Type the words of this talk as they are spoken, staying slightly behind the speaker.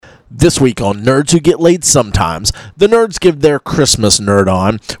This week on Nerds Who Get Laid Sometimes, the nerds give their Christmas Nerd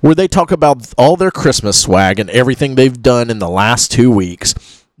On, where they talk about all their Christmas swag and everything they've done in the last 2 weeks.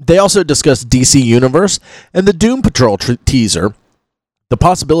 They also discuss DC Universe and the Doom Patrol teaser, the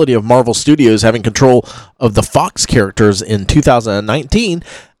possibility of Marvel Studios having control of the Fox characters in 2019,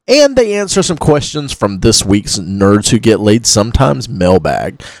 and they answer some questions from this week's Nerds Who Get Laid Sometimes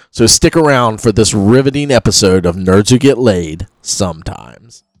mailbag. So stick around for this riveting episode of Nerds Who Get Laid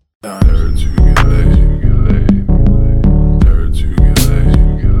Sometimes. Nerds who get laid, nerds who get laid,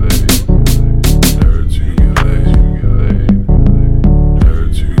 nerds who get laid,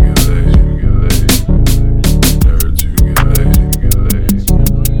 nerds who get laid, nerds who get laid, nerds who get laid, nerds who get laid.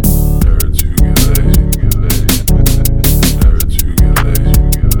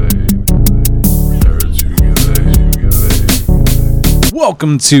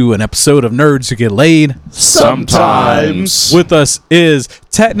 Welcome to an episode of Nerds Who Get Laid Sometimes. With us is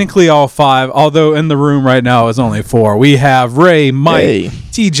technically all five, although in the room right now is only four. We have Ray, Mike, Hey.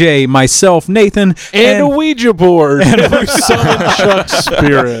 TJ, myself, Nathan, And a Ouija board. And we summon Chuck's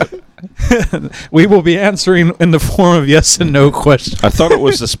spirit. we will be answering in the form of yes and no questions. I thought it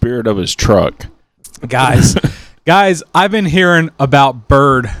was the spirit of his truck. Guys, I've been hearing about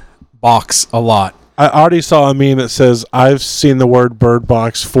Bird Box a lot. I already saw a meme that says, I've seen the word bird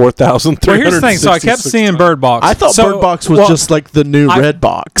box 4,366 Well, here's the thing. So I kept seeing Bird Box. I thought Bird Box was just like the new Red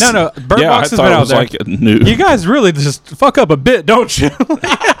Box. No, Bird Yeah, Box I has thought been it out was there. like a new. You guys really just fuck up a bit, don't you?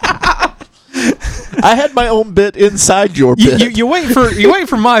 I had my own bit inside your bit. You wait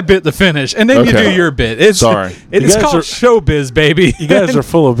for my bit to finish, and then you Okay. do your bit. It's Sorry. It's You guys called are- showbiz, baby. You guys are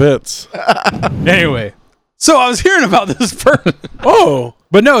full of bits. Anyway, so I was hearing about this bird. Oh,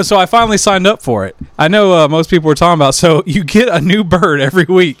 But no, so I finally signed up for it. I know most people were talking about. So you get a new bird every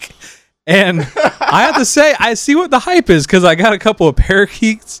week, and I have to say I see what the hype is because I got a couple of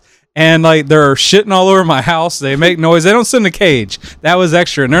parakeets. And like they're shitting all over my house. They make noise. They don't sit in a cage. That was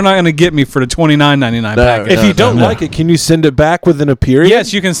extra, and they're not going to get me for the $29.99 package. if you don't like it, can you send it back within a period?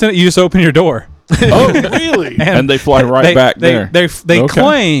 Yes, you can send it. You just open your door. Oh, really? And they fly right back there. They Okay.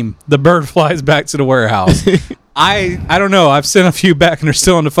 claim the bird flies back to the warehouse. I don't know. I've sent a few back, and they're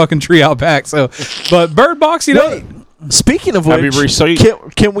still in the fucking tree out back. So, but Bird Box, you know, Speaking of Have you which, received-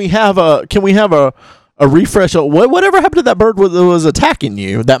 can we have a refresh? Whatever happened to that bird that was attacking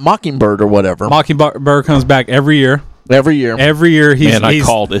you? That mockingbird or whatever? Mockingbird comes back every year. Every year. Every year, I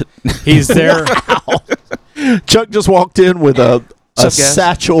called it. He's there. Chuck just walked in with a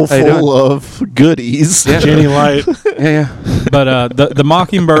satchel How you doing? full of goodies. Jenny Light. Yeah. But the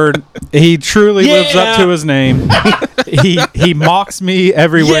Mockingbird, he truly lives up to his name. He mocks me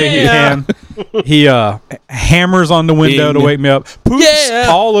every way he can. He hammers on the window to wake me up. Poops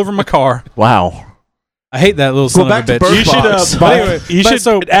all over my car. Wow. I hate that little son back of to a bitch. Bird You should, Box. buy, Anyway, you but should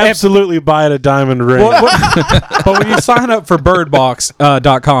so absolutely buy it a diamond ring. But when you sign up for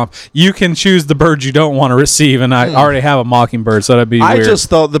birdbox.com, you can choose the bird you don't want to receive, and I already have a mockingbird, so that'd be I weird. just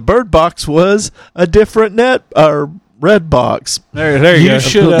thought the bird box was a different red box. there you You go.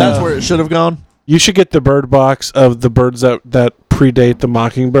 should, That's where it should have gone. You should get the bird box of the birds that predate the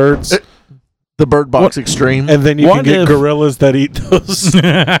mockingbirds. The bird box extreme. And then you What can get if- gorillas that eat those.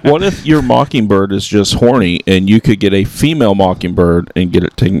 What if your mockingbird is just horny and you could get a female mockingbird and get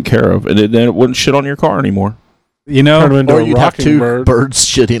it taken care of, and then it wouldn't shit on your car anymore? You Turn them know, into Or a you'd have rocking two bird. birds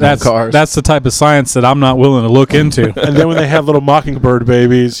shitting on that's cars. the type of science that I'm not willing to look into. And then when they have little mockingbird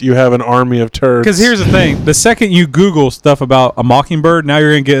babies, you have an army of turds. Because here's the thing: the second you Google stuff about a mockingbird, now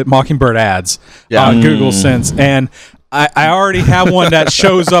you're gonna get mockingbird ads on Google Sense, and I already have one that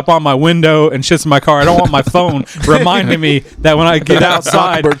shows up on my window and shits in my car. I don't want my phone reminding me that when I get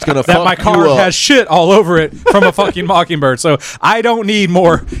outside Mockingbird's gonna that my fuck car you up. has shit all over it from a fucking mockingbird. So I don't need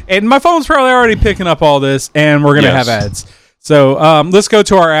more. And my phone's probably already picking up all this, and we're gonna Yes. have ads. So let's go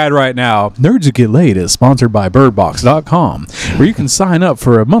to our ad right now. Nerds Who Get Laid is sponsored by birdbox.com, where you can sign up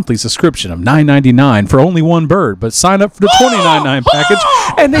for a monthly subscription of $9.99 for only one bird, but sign up for the $29.99 package,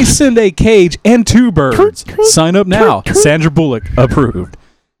 and they send a cage and two birds. Sign up now. Sandra Bullock approved.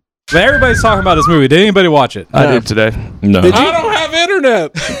 But everybody's talking about this movie. Did anybody watch it? I did today. No. Did you- I don't have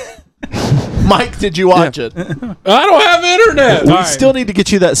internet. Mike, did you watch it? I don't have internet. We still need to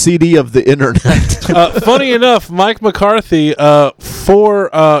get you that CD of the internet. Funny enough, Mike McCarthy for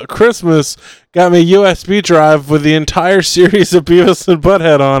Christmas got me a USB drive with the entire series of Beavis and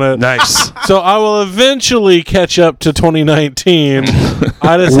Butthead on it. Nice. So I will eventually catch up to 2019.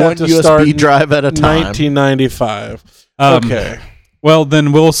 I just One have to USB start drive at a time. 1995. Okay. Well,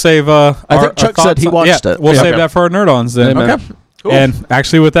 then we'll save. I think Chuck said he watched it. We'll Yeah. save that for our Nerd-Ons then. Okay. Cool. And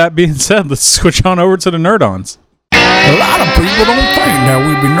actually, with that being said, let's switch on over to the Nerd-Ons. A lot of people don't think that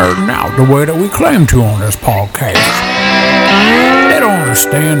we be nerding out the way that we claim to on this podcast. They don't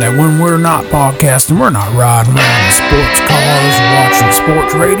understand that when we're not podcasting, we're not riding around in sports cars or watching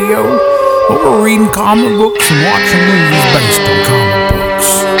sports radio, but we're reading comic books and watching movies based on comic books.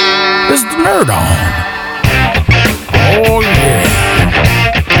 It's the Nerd On. Oh yeah.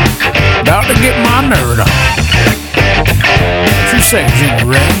 About to get my nerd on. What you say,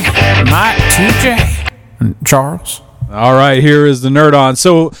 Jimmy Ray? Mike, TJ, and Charles? All right, here is the Nerd On.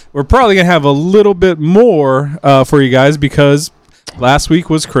 So we're probably going to have a little bit more for you guys because last week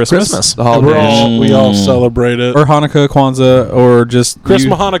was Christmas. The We all celebrate it. Or Hanukkah, Kwanzaa, or just...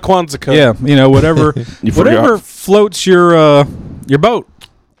 Christmas, Hanukkah, Kwanzaa. Yeah, you know, whatever whatever floats your boat.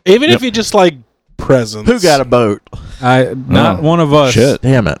 Even if you just like presents. Who got a boat? Not one of us. Shit.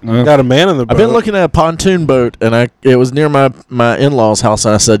 Damn it. Got a man in the boat. I've been looking at a pontoon boat, and it was near my in-laws' house,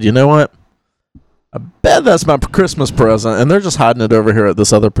 and I said, you know what? I bet that's my Christmas present, and they're just hiding it over here at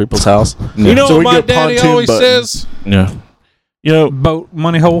this other people's house. You know So we what my get daddy pontoon always button. says? Yeah. You know, Boat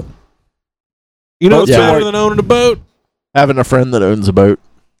money hole. You know what's Yeah. better than owning a boat? Having a friend that owns a boat.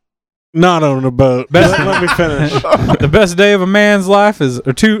 Not owning a boat. Let me finish. The best day of a man's life is,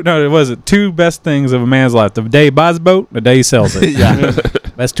 two best things of a man's life. The day he buys a boat, the day he sells it. Yeah.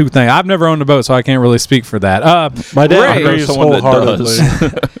 That's two things. I've never owned a boat, so I can't really speak for that. My dad Ray, agrees someone that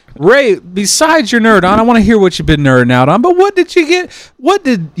wholeheartedly. Ray, besides your nerd on, I want to hear what you've been nerding out on. But what did you get? What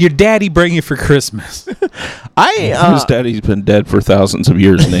did your daddy bring you for Christmas? his daddy's been dead for thousands of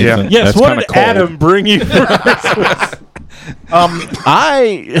years, Nathan. Yes, That's what kinda did cold. Adam bring you for Christmas?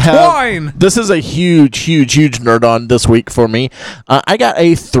 I have. Wine. This is a huge nerd on this week for me. I got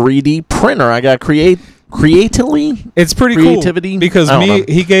a 3D printer. I got creatively. It's pretty Creativity? cool because I don't know.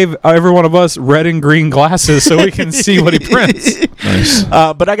 he gave every one of us red and green glasses so we can see what he prints. Nice.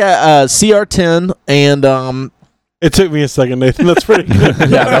 But I got CR10 and It took me a second, Nathan. That's pretty good.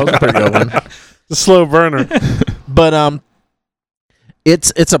 yeah, that was a pretty good one. The slow burner. But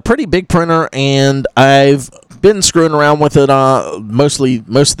it's a pretty big printer, and I've been screwing around with it most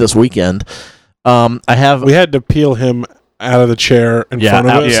of this weekend. I have We had to peel him out of the chair in front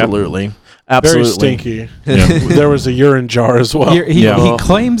of us. absolutely. Very stinky. There was a urine jar as well. He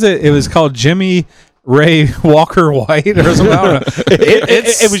claims it was called Jimmy Ray Walker White or something. I don't know.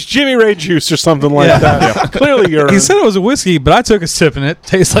 It was Jimmy Ray juice or something like that. Clearly urine. He said it was a whiskey, but I took a sip and it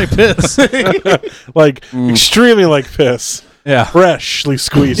tastes like piss. like extremely like piss. Yeah. Freshly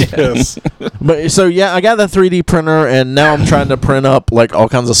squeezed piss. But so yeah, I got that 3D printer, and now I'm trying to print up like all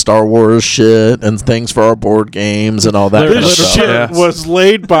kinds of Star Wars shit and things for our board games and all that kind of This stuff. shit was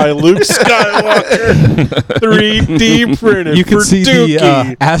laid by Luke Skywalker. 3D printed. You can for see Dookie.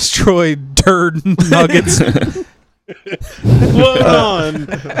 the asteroid turd nuggets. Float on. Use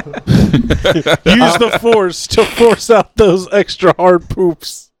the force to force out those extra hard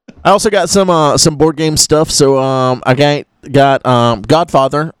poops. I also got some board game stuff. So I got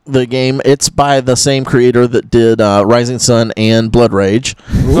Godfather, the game. It's by the same creator that did Rising Sun and Blood Rage.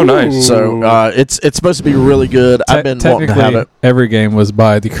 Oh, nice. So it's supposed to be really good. I've been wanting to have it. Every game was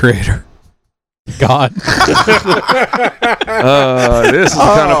by the creator. God. This is the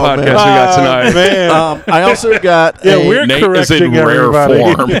kind of podcast we got tonight. Man. I also got we're Nate is in correcting rare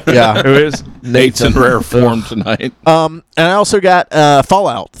everybody. form. yeah. Who is? Nate's in rare form tonight. And I also got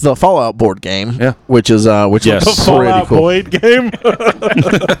Fallout, the Fallout board game. Yeah. which is The looks pretty Fallout cool. Boy game.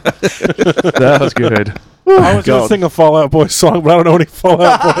 That was good. I was going to sing a Fallout Boy song, but I don't know any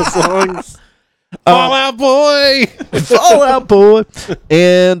Fallout Boy songs. Fallout Boy! Fallout Boy.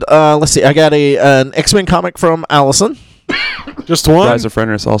 And let's see, I got an X-Men comic from Allison. Just one? Rise of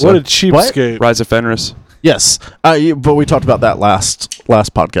Fenris also. What a cheapskate. Rise of Fenris. Yes, but we talked about that last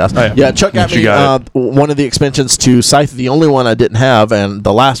podcast. Oh, yeah. Chuck got She me got one of the expansions to Scythe, the only one I didn't have, and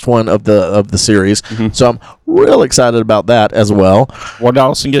the last one of the series. Mm-hmm. So I'm real excited about that as well. What did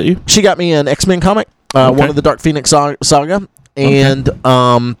Allison get you? She got me an X-Men comic, one of the Dark Phoenix saga, and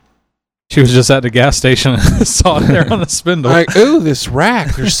She was just at the gas station and saw it there on the spindle. Like, ooh, this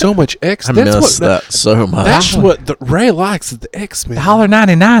rack. There's so much X. I miss that so much. That's what the Ray likes at the X-Men.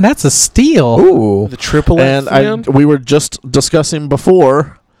 $1.99. That's a steal. Ooh. The triple And X-Men. we were just discussing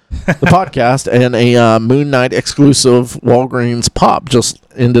before the podcast, and a Moon Knight exclusive Walgreens pop just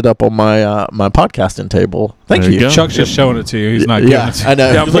ended up on my my podcasting table. Thank There you. you go. Chuck's just showing it to you. He's not giving Yeah, it to you. I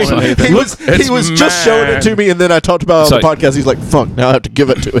know. Yeah, He was- I'm looking. he was just showing it to me, and then I talked about it on It's the like- podcast. He's like, "Fuck!" Now I have to give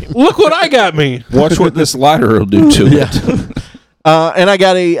it to him. Look what I got me. Watch what this lighter will do to Yeah. it. And I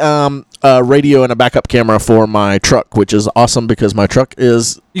got a radio and a backup camera for my truck, which is awesome because my truck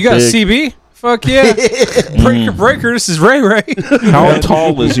is You got big. a CB? Fuck yeah. Breaker, this is Ray Ray. How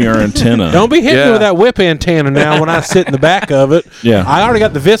tall is your antenna? Don't be hitting me Yeah. with that whip antenna now when I sit in the back of it. Yeah. I already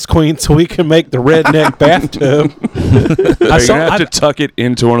got the Visqueen so we can make the redneck bathtub. You're gonna have to tuck it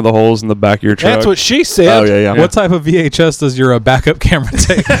into one of the holes in the back of your truck. That's what she said. Oh yeah, yeah. What type of VHS does your backup camera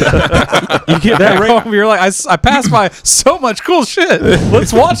take? You get that home, you're like, I passed by so much cool shit.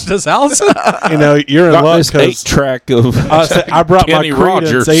 Let's watch this, Allison. You know, you're in Got luck this because 8-track of I brought Kenny my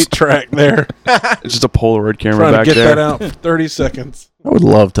Credence Rogers. 8-track there. It's just a Polaroid camera Trying to back get there. that out for 30 seconds. I would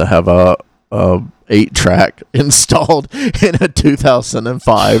love to have a 8-track installed in a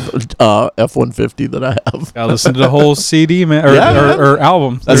 2005 F-150 that I have. Gotta listen to the whole CD, man, Yeah, or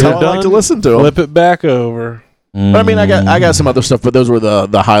album. That's You're how I like to done. listen to them. Flip it back over. But I mean, I got some other stuff, but those were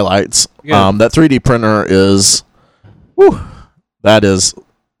the highlights. Yeah. That 3D printer is, that is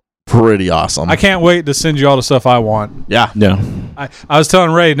pretty awesome. I can't wait to send you all the stuff I want. Yeah. Yeah. I was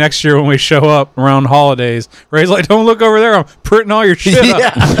telling Ray next year when we show up around holidays, Ray's like, "Don't look over there. I'm printing all your shit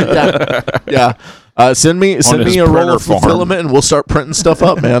up." yeah. Send me his a roll printer of farm. filament, and we'll start printing stuff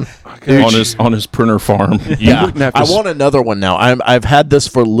up, man. on his printer farm. Yeah, wouldn't have to I want another one now. I've had this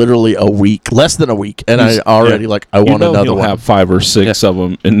for literally a week, less than a week, and I already I You want know another he'll one. have 5 or 6 of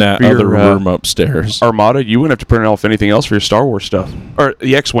them in that For your, other room upstairs. Armada, you wouldn't have to print off anything else for your Star Wars stuff. Or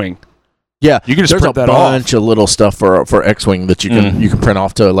the X-Wing. Yeah, You can just there's print a that off. bunch of little stuff for X-wing that you can print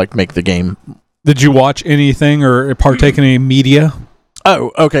off to like make the game. Did you watch anything or partake in any media?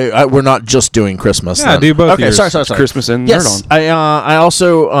 Oh, okay. We're not just doing Christmas. Yeah, then. do both Okay, years. sorry. Christmas and Yes, Nerd On. I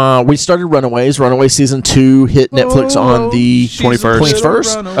also we started Runaways. Runaways season 2 hit Netflix on the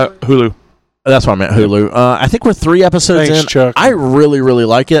 21st. Hulu. That's what I meant. Hulu. I think we're 3 episodes Thanks, in. Chuck. I really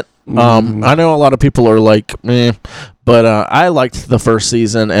like it. I know a lot of people are like, meh, but I liked the first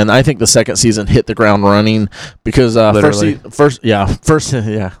season, and I think the second season hit the ground running because Literally. first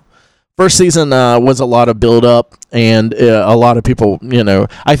season was a lot of build up, and a lot of people,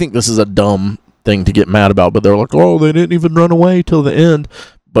 I think this is a dumb thing to get mad about, but they're like, oh, they didn't even run away till the end.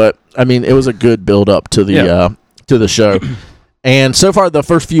 But I mean, it was a good build up to the show. And so far, the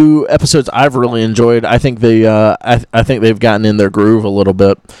first few episodes I've really enjoyed. I think I think they've gotten in their groove a little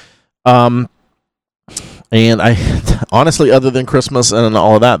bit. And I honestly, other than Christmas and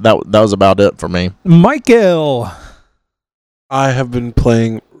all of that was about it for me. Michael. I have been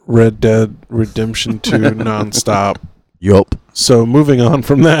playing Red Dead Redemption 2 nonstop. Yup. So moving on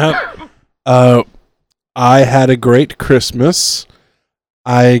from that, I had a great Christmas.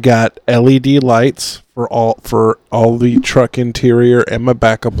 I got LED lights for all the truck interior and my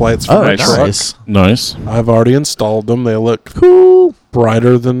backup lights for my truck. Nice. Nice. I've already installed them. They look Cool.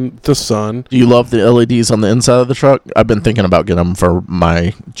 brighter than the sun. Do you love the LEDs on the inside of the truck? I've been thinking about getting them for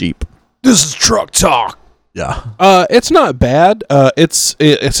my Jeep. This is truck talk. Yeah. It's not bad. It's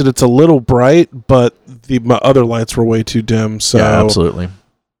a little bright, but my other lights were way too dim. So Yeah, absolutely.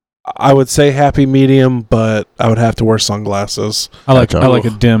 I would say happy medium, but I would have to wear sunglasses. I like Gotcha.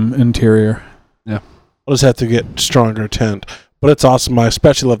 a dim interior. I'll just have to get stronger tint. But it's awesome. I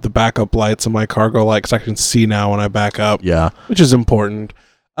especially love the backup lights on my cargo light because I can see now when I back up, Yeah. which is important.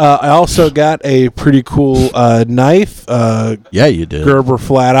 I also got a pretty cool knife, Yeah, you did. Gerber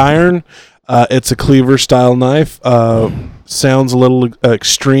flat iron. It's a cleaver style knife. Sounds a little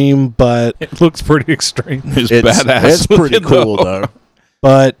extreme, but It looks pretty extreme. It's It's badass. pretty looking, cool though.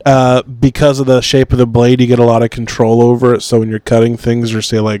 because of the shape of the blade, you get a lot of control over it. So when you're cutting things, or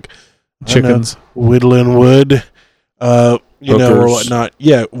say like I don't know, Chickens. whittling wood, or Hookers. whatnot.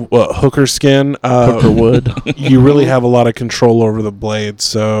 Yeah, hooker skin. Hooker wood. You really have a lot of control over the blade.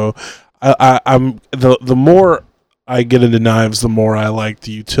 So I'm the more I get into knives, the more I like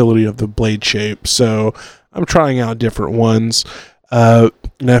the utility of the blade shape. So I'm trying out different ones. And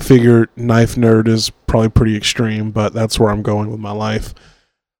I figure knife nerd is probably pretty extreme, but that's where I'm going with my life.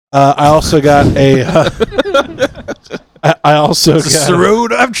 I also got I also got. It's the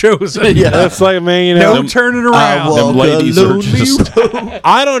road I've chosen. Yeah. That's like, man, No turning around. Them ladies are just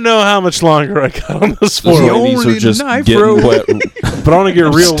I don't know how much longer I got on this those for, The ladies only are just knife getting road. wet but I want to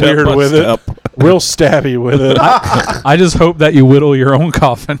get real step weird by with step. it, real stabby with it. I just hope that you whittle your own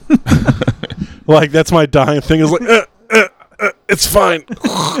coffin. Like that's my dying thing. Is like, it's fine,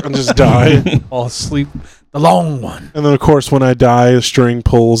 and just die. Fall asleep. The long one. And then, of course, when I die, a string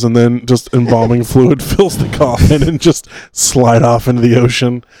pulls, and then just embalming fluid fills the coffin, and just slide off into the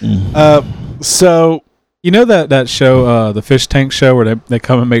ocean. So You know that show, the Fish Tank show, where they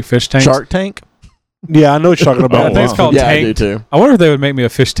come and make fish tanks? Shark Tank? yeah, I know what you're talking I about. think it's called Yeah, Tanked. I do too. I wonder if they would make me a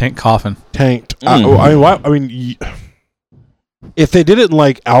fish tank coffin. Tanked. Mm. I mean, if they did it in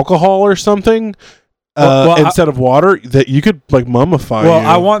like alcohol or something, instead of water, that you could like mummify. Well, you.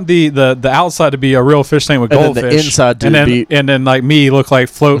 I want the outside to be a real fish tank with And then goldfish, the inside to and then like me look like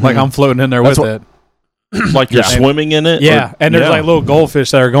like I'm floating in there That's with what- it. Like you're swimming in it? Yeah, Or- and there's like little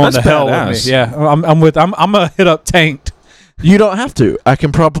goldfish that are going That's to hell badass. with me. Yeah, I'm gonna hit up Tanked. You don't have to. I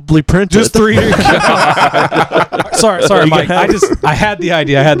can probably print Just it. 3D. sorry, Mike. I had the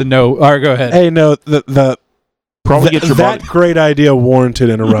idea. I had to know. All right, go ahead. Hey, no, the Probably get your that body. great idea warranted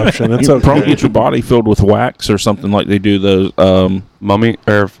interruption. It's You okay. probably get your body filled with wax or something like they do those. Mummy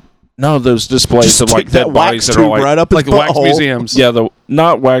or Those displays Just of like stick that dead wax bodies that tube are like right up like his the wax butthole. museums. yeah,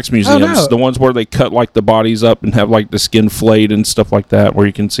 not wax museums, no. the ones where they cut like the bodies up and have like the skin flayed and stuff like that, where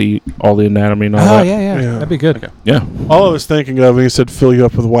you can see all the anatomy and all Oh that. yeah, Yeah. that'd be good. Yeah. All I was thinking of when he said fill you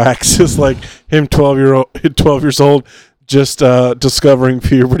up with wax is like him 12 years old just discovering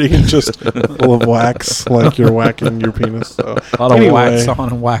puberty and just full of wax like you're whacking your penis. So A lot of wax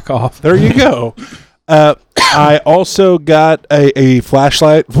on and whack off. there you go. I also got a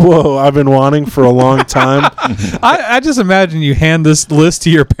flashlight. Whoa, I've been wanting for a long time. I just imagine you hand this list to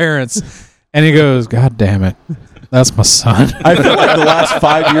your parents, and he goes, "God damn it, that's my son." I feel like the last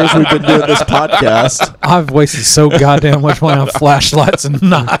 5 years we've been doing this podcast, I've wasted so goddamn much money on flashlights and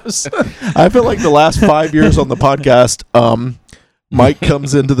knives. I feel like the last 5 years on the podcast, Mike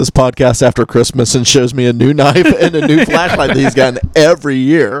comes into this podcast after Christmas and shows me a new knife and a new flashlight that he's gotten every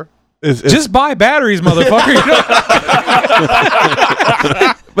year. Just buy batteries, motherfucker. You know?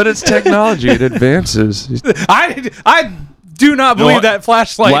 But it's technology. It advances. I do not believe that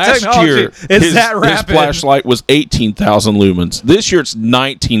flashlight Last technology year, is that his rapid. flashlight was 18,000 lumens. This year, it's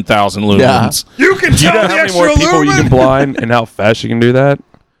 19,000 lumens. You can Do you know how many more people you can blind and how fast you can do that?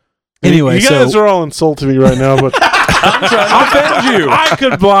 Anyway, you guys are all insulting me right now, but Offend you. I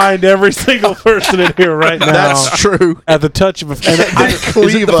could blind every single person in here right now. That's true. At the touch of a Is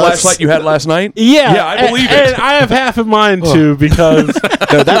it the flashlight you had last night? Yeah, I believe it. And I have half of mine too because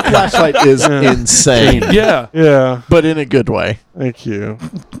No, that flashlight is insane, Yeah. yeah. but in a good way. Thank you.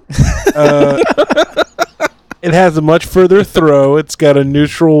 It has a much further throw. It's got a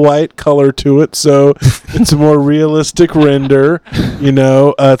neutral white color to it, so it's a more realistic render. You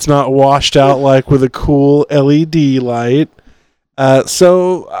know, it's not washed out like with a cool LED light.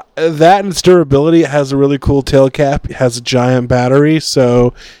 So that and its durability, it has a really cool tail cap. It has a giant battery,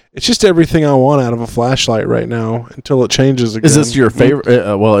 so it's just everything I want out of a flashlight right now until it changes again. Is this your favorite?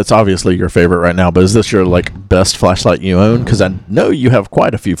 Well, it's obviously your favorite right now, but is this your like best flashlight you own? Because I know you have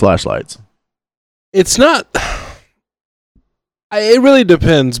quite a few flashlights. It's not. It really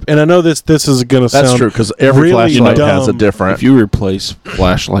depends, and I know this is going to sound. That's true because every really flashlight has a dumb. different. If you replace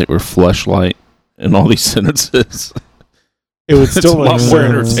flashlight with fleshlight in all these sentences, It would it's still a lot make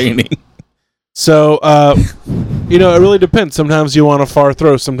more sense. entertaining. So, it really depends. Sometimes you want a far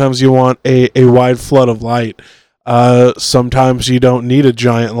throw. Sometimes you want a wide flood of light. Sometimes you don't need a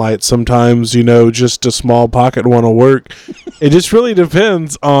giant light. Sometimes, just a small pocket want to work. It just really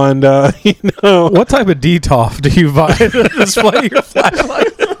depends on, What type of DTOF do you buy to display your flashlight?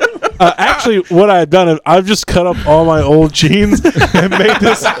 Actually, what I've done is I've just cut up all my old jeans and made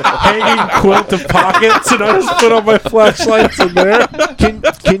this hanging quilt of pockets, and I just put all my flashlights in there.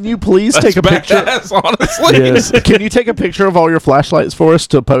 Can you please take a picture? Badass, honestly. Yes. Can you take a picture of all your flashlights for us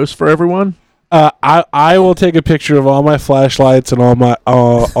to post for everyone? I will take a picture of all my flashlights and all my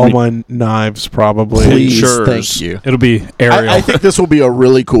knives, probably. Please, Sure. thank you. It'll be Ariel. I think this will be a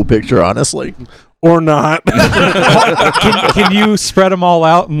really cool picture, honestly. Or not. can you spread them all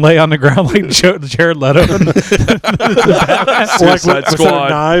out and lay on the ground like Jared Leto? Like with Suicide their Squad.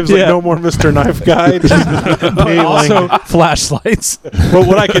 knives, Yeah. like no more Mr. Knife Guy. But also flashlights. But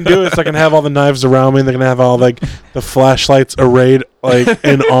what I can do is I can have all the knives around me, and they can have all like the flashlights arrayed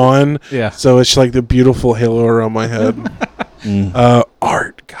and on. Yeah. So it's like the beautiful halo around my head.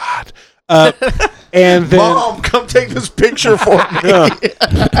 Art, God. And then Mom, come take this picture for me.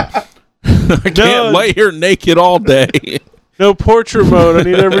 I can't lay here naked all day. no portrait mode. I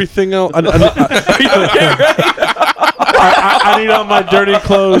need everything else. I need all my dirty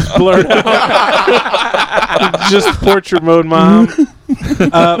clothes blurred out. Just portrait mode, Mom.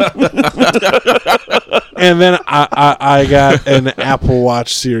 And then I got an Apple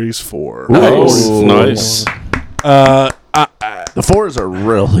Watch Series 4. Nice. The 4s are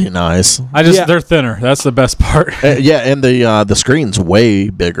really nice. They're thinner. That's the best part. Yeah, and the screen's way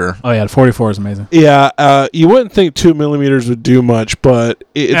bigger. Oh yeah, the 44 is amazing. Yeah, you wouldn't think 2 millimeters would do much, but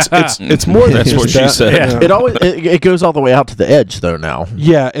it's more than That's just what she that. said. Yeah. It always it goes all the way out to the edge though now.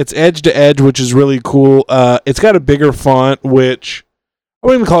 Yeah, it's edge to edge, which is really cool. It's got a bigger font, which I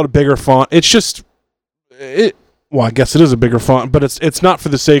wouldn't even call it a bigger font. It's just Well, I guess it is a bigger font, but it's not for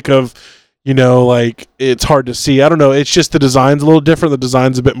the sake of like it's hard to see. I don't know. It's just the design's a little different. The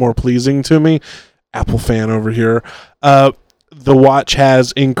design's a bit more pleasing to me. Apple fan over here. The watch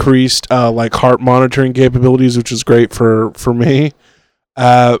has increased like heart monitoring capabilities, which is great for me.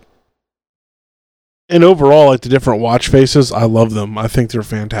 And overall, like the different watch faces, I love them. I think they're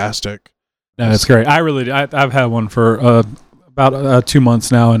fantastic. No, that's great. I really do. I've had one for about 2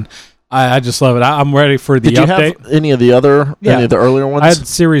 months now, and I just love it. I'm ready for the Did you update. have any of the earlier ones? I had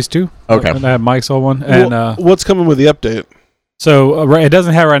Series 2. Okay. And I had Mike's old one. And What's coming with the update? so it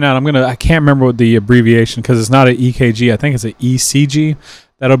doesn't have it right now. And I can't remember what the abbreviation, because it's not an EKG. I think it's an ECG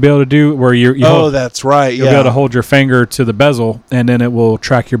that'll be able to do where That's right. you'll be able to hold your finger to the bezel, and then it will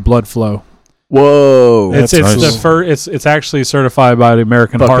track your blood flow. Whoa. It's it's actually certified by the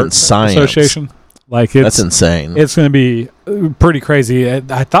American Fucking Heart science. Association. Like That's insane. It's going to be pretty crazy. I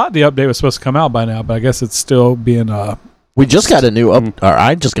thought the update was supposed to come out by now, but I guess it's still being. We just got a new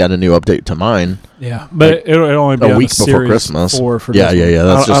I just got a new update to mine. Yeah, but like it'll only be a on week the before Series Christmas. 4 for Yeah. this one.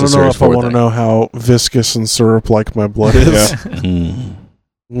 That's just I a don't know Series if I 4 want to thing. know how viscous and syrup like my blood is.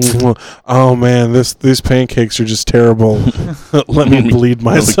 Oh man, these pancakes are just terrible. Let me bleed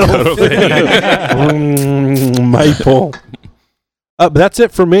myself. Maple. But that's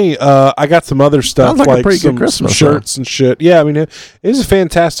it for me. I got some other stuff Sounds like a pretty good some Christmas, shirts and shit. Yeah, I mean it is a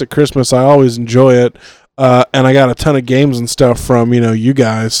fantastic Christmas. I always enjoy it. And I got a ton of games and stuff from you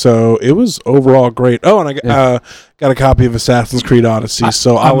guys, so it was overall great. Oh, and I got a copy of Assassin's Creed Odyssey,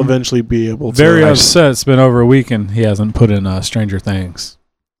 so I'll eventually be able to. Very upset. It's been over a week and he hasn't put in Stranger Things.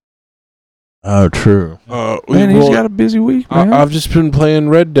 Oh, true. Man, he's got a busy week, man. I've just been playing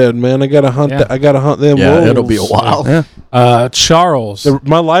Red Dead, man. I gotta hunt. Yeah. I gotta hunt them. Yeah, wolves. it'll be a while. Yeah. Charles.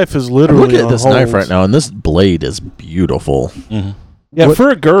 My life is I'm literally. looking at on this hold. knife right now, and this blade is beautiful. Mm-hmm. Yeah, for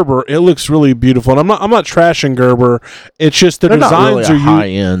a Gerber, it looks really beautiful. And I'm not trashing Gerber. It's just the They're not designs really a are high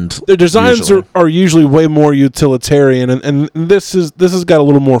end. the designs usually. are usually way more utilitarian, and this has got a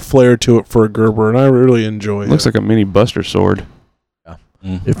little more flair to it for a Gerber, and I really enjoy it. Looks like a mini Buster sword.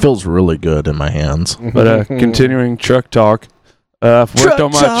 It feels really good in my hands. But continuing truck talk, I've worked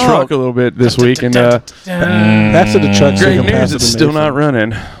on my talk. truck a little bit this week, and pass it to Chuck. so he great can pass news, it it's to still Nathan. not running.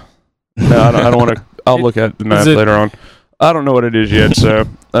 No, I don't want to. I'll look at the map it- later on. I don't know what it is yet, so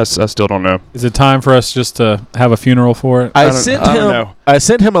I still don't know. Is it time for us just to have a funeral for it? I don't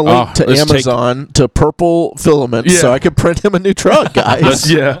sent him a link Oh, to let's take- Amazon to Purple Filament Yeah. so I could print him a new truck,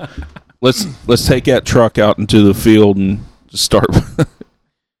 guys. Yeah. Let's take that truck out into the field and just start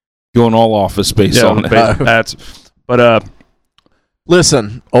going all office space on it. That's. But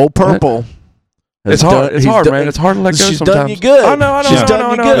Listen, old Purple. it's hard. It's hard, man. It's hard to let go She's sometimes. done you good. I know. She's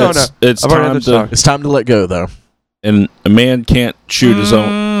done you good. It's I've already time had to, this It's time to let go, though. and a man can't shoot his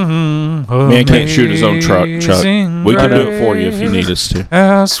own. Man can't shoot his own truck, Chuck. We can do it for you if you need us to.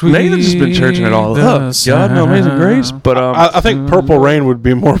 Nathan's just been churching it all up. God, no Amazing Grace. But I think Purple Rain would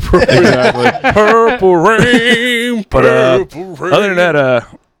be more appropriate. exactly. Purple Rain. But Purple Rain. other than that,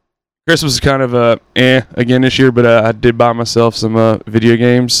 Christmas is kind of again this year. But I did buy myself some video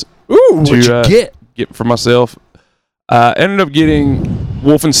games Ooh, what'd to you get? get for myself. Ended up getting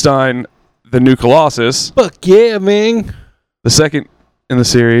Wolfenstein: The New Colossus, Fuck yeah, man. the second in the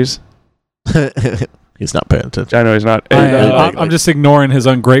series. He's not paying attention. I know he's not. And, I'm just ignoring his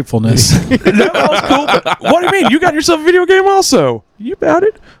ungratefulness. no, that was cool. But what do you mean? You got yourself a video game also? You about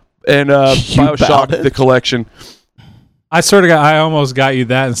it? And BioShock it? the collection. I sort of I almost got you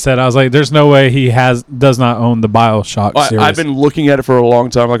that instead. I was like, there's no way he does not own the BioShock series. I've been looking at it for a long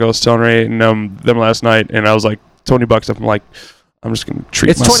time. Like I was telling Ray and them last night, and I was like $20 up. I'm like, I'm just gonna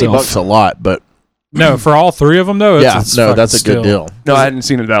treat It's myself. $20 a lot, but No, for all three of them though. that's a good steal. deal. No, I hadn't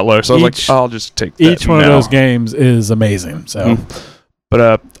seen it that low, so I was Each- like, I'll just take that Each one of now. those games is amazing. So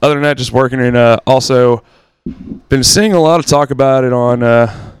But other than that, just working and also been seeing a lot of talk about it on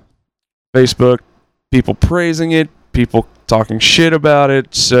Facebook. People praising it, people talking shit about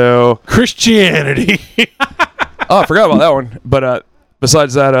it. So Christianity. I forgot about that one. But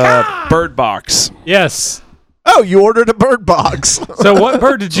besides that, Bird Box. yes. Oh, you ordered a bird box. So what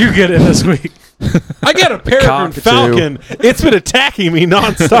bird did you get in this week? I got a peregrine Cockatoo. falcon. It's been attacking me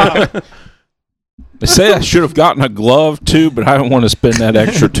nonstop. They say I should have gotten a glove too, but I don't want to spend that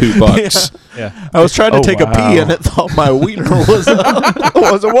extra $2. Yeah, I was trying to Oh, take a wow. pee and it thought my wiener was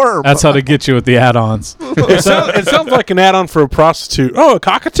was a worm. that's how to get you with the add-ons. it sounds like an add-on for a prostitute. Oh, a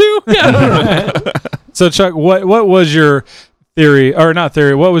cockatoo? Yeah. So Chuck, what was your theory, or not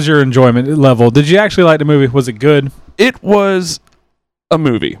theory? What was your enjoyment level? Did you actually like the movie? Was it good? It was a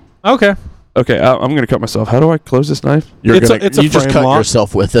movie. Okay. Okay, I'm going to cut myself. How do I close this knife? You're It's gonna, a you just frame cut lock.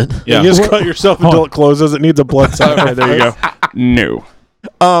 yourself with it. You just cut yourself until it closes. It needs a blood sacrifice. Okay, there you go.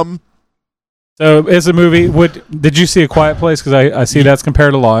 No. So it's a movie. Did you see A Quiet Place? Because I see that's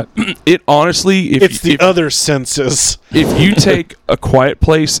compared a lot. It honestly, It's the other senses. if you take A Quiet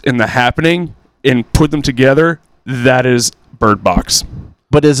Place and The Happening and put them together, that is Bird Box.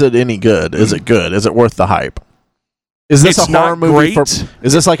 But is it any good? Is it good? Is it worth the hype? Is this It's a horror not movie great.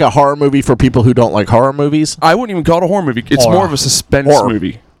 is this like a horror movie for people who don't like horror movies? I wouldn't even call it a horror movie. It's Horror. more of a suspense Horror.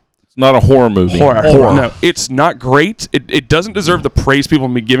 movie. It's not a horror movie. Horror. Horror. No, it's not great. It doesn't deserve the praise people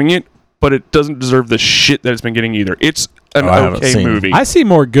have been giving it, but it doesn't deserve the shit that it's been getting either. It's an I haven't okay seen- movie. I see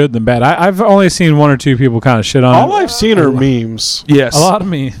more good than bad. I've only seen one or two people kind of shit on All it. I've seen are memes. yes. A lot of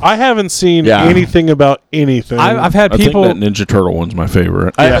me. I haven't seen Yeah. anything about anything. I've had I people. think that Ninja Turtle one's my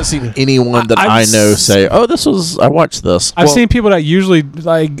favorite. I haven't seen anyone that I've I know say, "Oh, I watched this." I've seen people that usually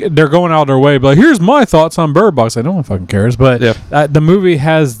like they're going out of their way, but like, here's my thoughts on Bird Box. I no one fucking cares, but Yeah. the movie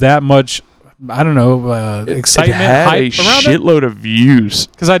has that much. I don't know, excitement, it had hype a around it. shitload of views.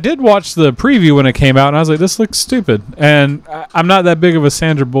 Because I did watch the preview when it came out, and I was like, "This looks stupid." And I'm not that big of a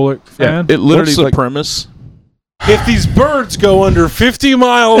Sandra Bullock fan. It literally What's the like premise? if these birds go under 50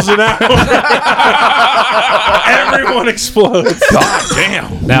 miles an hour, everyone explodes. God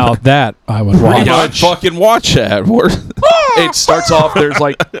damn! Now that I would watch. I'd fucking watch that. it starts off there's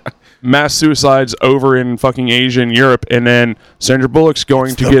like mass suicides over in fucking Asia and Europe, and then Sandra Bullock's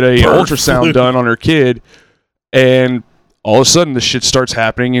going to get a bird ultrasound flu. done on her kid, and all of a sudden the shit starts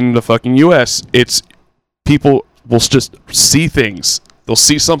happening in the fucking US. It's people will just see things. They'll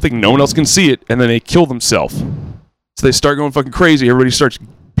see something, no one else can see it, and then they kill themselves. So they start going fucking crazy. Everybody starts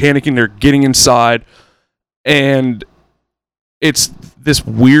panicking. They're getting inside, and it's this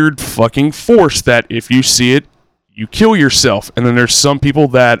weird fucking force that if you see it, you kill yourself. And then there's some people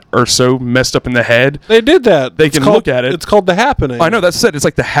that are so messed up in the head. They did that. They It's can called- look at it. It's called The Happening. I know, that's it. It's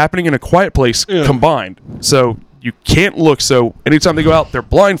like The Happening in A Quiet Place Yeah. combined. So you can't look. So anytime they go out, they're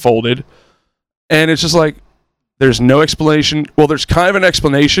blindfolded. And it's just like, there's no explanation. Well, there's kind of an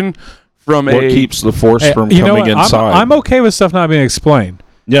explanation from What a... keeps the force Hey, from you know coming what? inside? I'm okay with stuff not being explained.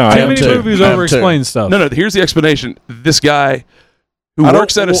 yeah, I Too am many too. movies I am over-explain stuff. No, here's the explanation. This guy who I don't-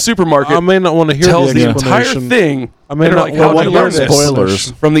 works at a well, supermarket I may not want to hear tells the the entire explanation. thing I may and not like, want how'd to you hear learn the this?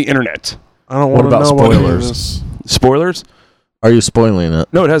 Spoilers. From the internet. I don't What want to about know spoilers? What Spoilers? Are you spoiling it?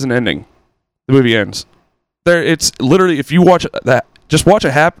 No, it has an ending. The movie ends. There, it's literally if you watch that, just watch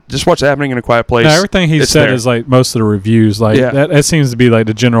it happening in A Quiet Place. No, everything he It's said there. is like most of the reviews. Like Yeah. that seems to be like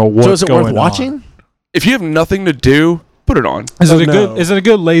the general what's So is it going worth on. watching? If you have nothing to do, put it on. Is Oh, it a no. good? Is it a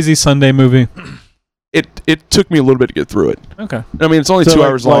good lazy Sunday movie? It took me a little bit to get through it. Okay. I mean, it's only So 2 like-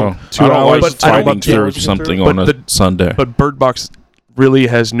 hours like long. 2 I don't hours, like but I don't fighting like- through yeah, something but on a the- Sunday. But Bird Box really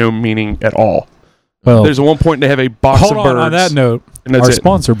has no meaning at all. Well, There's one point they have a box hold of on. birds. On that note, and that's our it.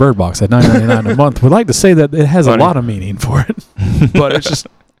 sponsor Bird Box at $9.99 a month would like to say that it has Funny. a lot of meaning for it. But it's just,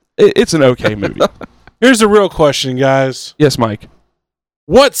 it's an okay movie. Here's the real question, guys. Yes, Mike.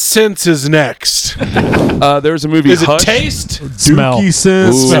 What sense is next? There's a movie. Is it Hush. taste? Smell.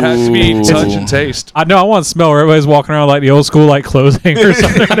 sense. It has to be Ooh. touch and taste. I know. I want to smell where everybody's walking around like the old school, like clothing or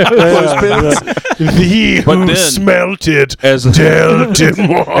something. The But who then- smelt it as a, dealt it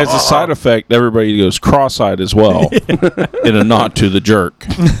more. as a side effect, everybody goes cross-eyed as well, in a nod to the jerk.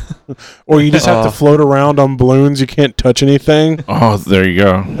 Or you just have to float around on balloons. You can't touch anything. Oh, there you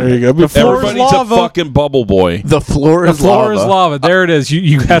go. There you go. floor is Everybody's a lava. fucking bubble boy. The floor The is floor lava. is lava. There it is.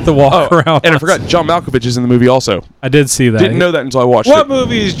 You have to walk around. And I forgot John Malkovich is in the movie also. I did see that. Didn't know that until I watched What it.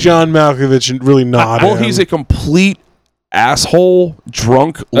 movie is John Malkovich really not Well, in? he's a complete asshole,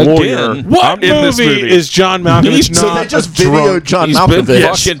 drunk lawyer. Again, What in this movie is John Malkovich So not they just a drunk? videoed John He's been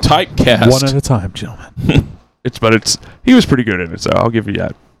Malkovich. fucking typecast. one at a time, gentlemen. He was pretty good in it, so I'll give you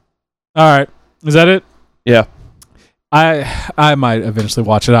that. All right. Is that it? Yeah. I might eventually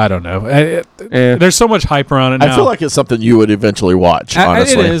watch it. I don't know. Eh. There's so much hype around it now. I feel like it's something you would eventually watch.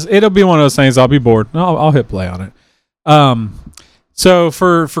 Honestly, It is. It'll be one of those things. I'll be bored. I'll hit play on it. So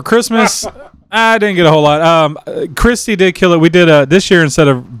for Christmas, I didn't get a whole lot. Christy did kill it. We did this year, instead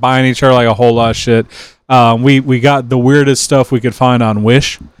of buying each other like a whole lot of shit, we got the weirdest stuff we could find on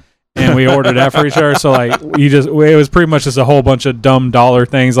Wish, and we ordered that for each other. So like it was pretty much just a whole bunch of dumb dollar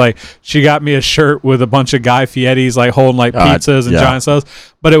things. Like she got me a shirt with a bunch of Guy Fieri's like holding like pizzas and yeah. giant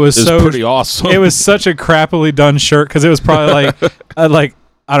stuff, but it was It's so pretty awesome. it was such a crappily done shirt because it was probably like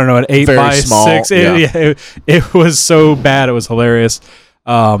I don't know, an 8 Very by small, 6. It was so bad. It was hilarious.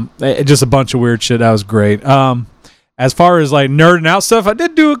 Just a bunch of weird shit. That was great. As far as like nerding out stuff, I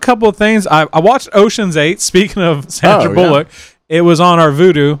did do a couple of things. I watched Ocean's 8. Speaking of Sandra Oh, Bullock, it was on our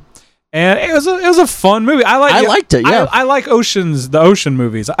Vudu, and it was a fun movie. I liked it. Yeah, I like the ocean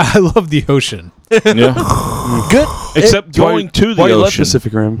movies. I love the ocean. yeah. good. Except going to the Why you left ocean.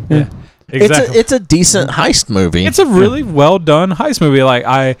 Pacific Rim? Yeah. Exactly. It's a decent heist movie. It's a really well done heist movie.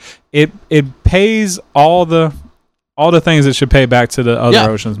 Like it pays all the things it should pay back to the other Yeah.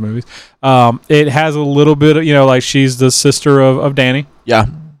 Ocean's movies. It has a little bit of, like she's the sister of Danny, yeah.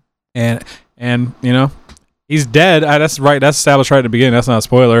 and he's dead. That's right. That's established right at the beginning. That's not a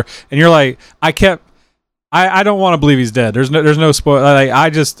spoiler. And you're like, I don't want to believe he's dead. There's no spoiler.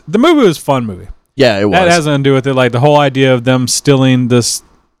 Like the movie was a fun movie. Yeah, it was. That has nothing to do with it. Like the whole idea of them stealing this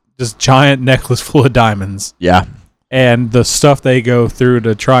giant necklace full of diamonds. Yeah. And the stuff they go through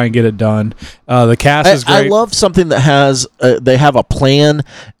to try and get it done. The cast is I great. love something that has they have a plan,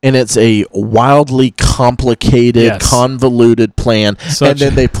 and it's a wildly complicated, Yes. convoluted plan, and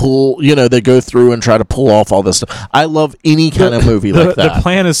then they pull. They go through and try to pull off all this stuff. I love any kind of movie like that. The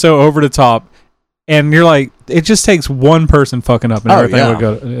plan is so over the top, and you're like, it just takes one person fucking up, and everything yeah. would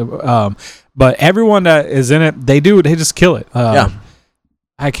go. But everyone that is in it, they just kill it. Yeah.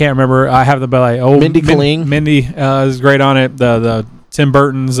 I can't remember. I have the Mindy Kaling. Mindy is great on it. The Tim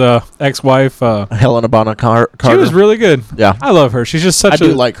Burton's ex-wife. Helena Bonham Carter. She was really good. Yeah. I love her. She's just such I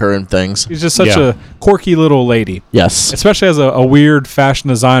do like her in things. she's just such Yeah. a quirky little lady, Yes. especially as a weird fashion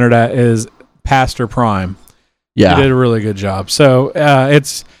designer that is past her prime. Yeah. He did a really good job. So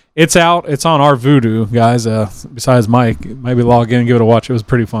it's out. It's on our Vudu, guys. Besides Mike, maybe log in and give it a watch. It was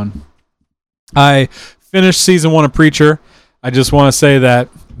pretty fun. I finished season 1 of Preacher. I just want to say that,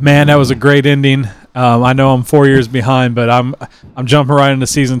 man, that was a great ending. I know I'm 4 years behind, but I'm jumping right into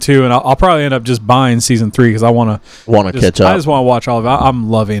season 2, and I'll probably end up just buying season 3 because I want to catch up. I just want to watch all of it.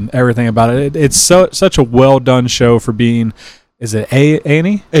 I'm loving everything about it. It's such a well done show for being. Is it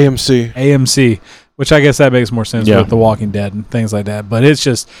A&E? AMC. AMC, which I guess that makes more sense Yeah. with The Walking Dead and things like that. But it's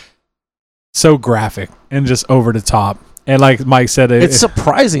just so graphic and just over the top. And like Mike said, It's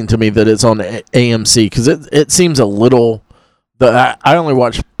surprising to me that it's on AMC because it seems a little. I only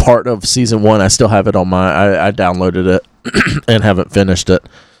watched part of season 1. I still have it on I downloaded it and haven't finished it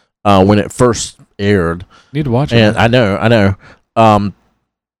when it first aired. need to watch it. And I know.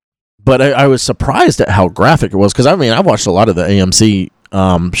 But I was surprised at how graphic it was because I watched a lot of the AMC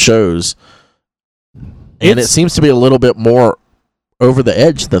shows, and it seems to be a little bit more over the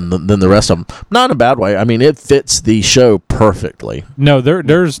edge than the rest of them. Not in a bad way. It fits the show perfectly. No,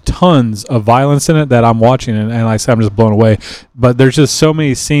 there's tons of violence in it that I'm watching, and like I said, I'm just blown away. But there's just so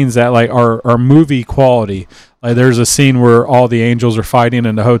many scenes that like are movie quality. Like there's a scene where all the angels are fighting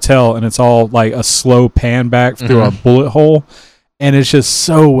in the hotel, and it's all like a slow pan back through a bullet hole, and it's just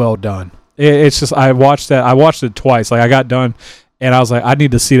so well done. It's just I watched it twice. Like I got done, and I was like, I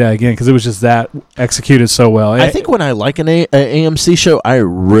need to see that again because it was just that executed so well. I think when I like an AMC show, I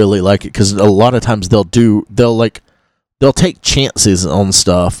really like it because a lot of times they'll take chances on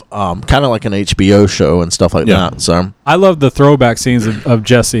stuff, kind of like an HBO show and stuff like that. So I love the throwback scenes of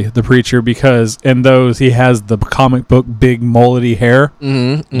Jesse, the preacher, because in those he has the comic book big mullety hair,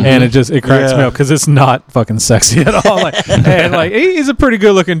 and it cracks me up because it's not fucking sexy at all. And he's a pretty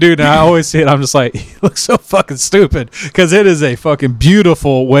good looking dude, and I always see it. I'm just like, he looks so fucking stupid because it is a fucking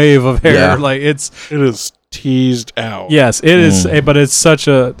beautiful wave of hair. Yeah. It is teased out. Yes, it is, but it's such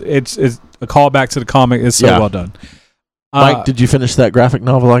it's a callback to the comic. It's so well done. Mike, did you finish that graphic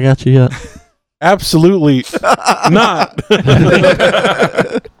novel I got you yet? Absolutely not.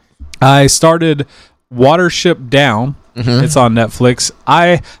 I started Watership Down. It's on Netflix.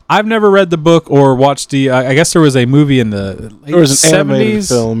 I've never read the book or watched the. I guess there was a movie in the late There was an animated 70s.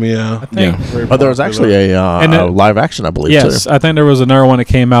 film, yeah. I think. Very But there was popular. actually a live action, I believe, Yes, too. I think there was another one that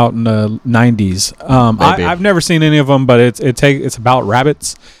came out in the 90s. Maybe. I've never seen any of them, but it's about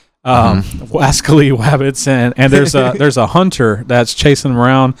rabbits. Wascally rabbits, and there's a hunter that's chasing them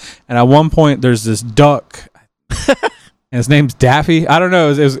around, and at one point there's this duck, and his name's Daffy. I don't know,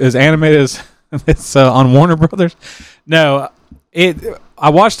 is animated as it's on Warner Brothers. No, I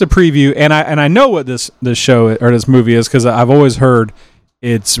watched the preview, and I know what this show or this movie is because I've always heard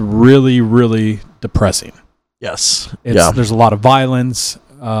it's really, really depressing. Yes. There's a lot of violence,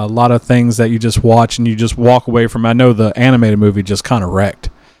 a lot of things that you just watch and you just walk away from. I know the animated movie just kind of wrecked.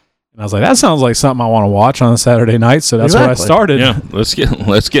 And I was like, that sounds like something I want to watch on a Saturday night. So that's what I started. Yeah, let's get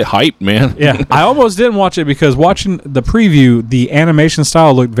hyped, man. Yeah, I almost didn't watch it because watching the preview, the animation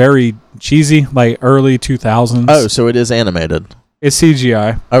style looked very cheesy, like early 2000s. Oh, so it is animated. It's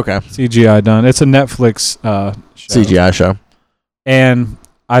CGI. Okay. CGI done. It's a Netflix show. CGI show. And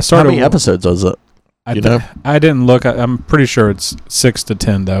I How started. many episodes was it? I you know? I didn't look. I'm pretty sure it's 6 to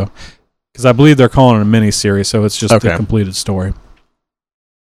 10 though, because I believe they're calling it a mini series, so it's just the completed story.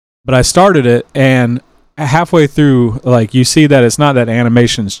 But I started it, and halfway through, like, you see that it's not that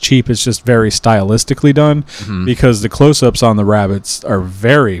animation's cheap; it's just very stylistically done because the close-ups on the rabbits are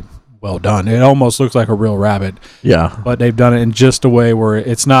very well done. It almost looks like a real rabbit, Yeah. but they've done it in just a way where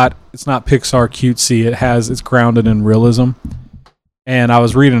it's not Pixar cutesy. It's grounded in realism. And I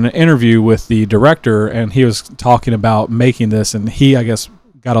was reading an interview with the director, and he was talking about making this, and he, I guess,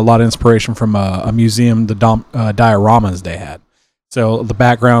 got a lot of inspiration from a museum, the dioramas they had. So the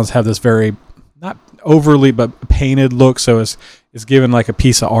backgrounds have this very, not overly, but painted look, so it's given like a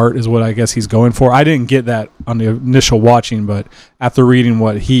piece of art is what I guess he's going for. I didn't get that on the initial watching, but after reading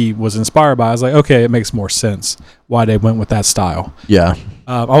what he was inspired by, I was like, okay, it makes more sense why they went with that style. Yeah.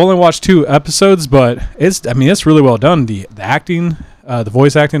 I've only watched 2 episodes, but it's really well done. The acting, the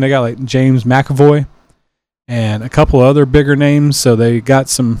voice acting, they got like James McAvoy and a couple other bigger names, so they got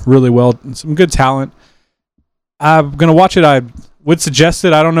some good talent. I'm gonna watch it. I would suggest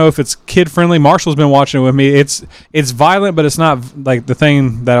it. I don't know if it's kid friendly. Marshall's been watching it with me. It's violent, but it's not like the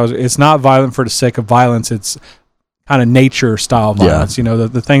thing that it's not violent for the sake of violence. It's kind of nature style violence. You know,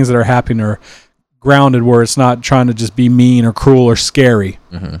 the things that are happening are grounded where it's not trying to just be mean or cruel or scary.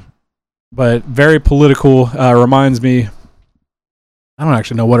 Mm-hmm. But very political. Reminds me, I don't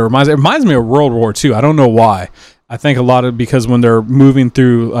actually know what it reminds me. It reminds me of World War II. I don't know why. I think a lot of because when they're moving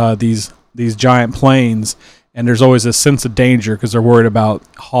through these giant planes, and there's always a sense of danger because they're worried about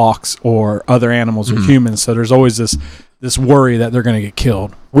hawks or other animals or humans. So there's always this worry that they're going to get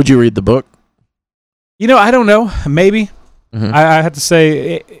killed. Would you read the book? You know, I don't know. Maybe. Mm-hmm. I have to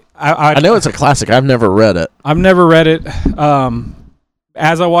say, I know it's a classic. I've never read it. I've never read it.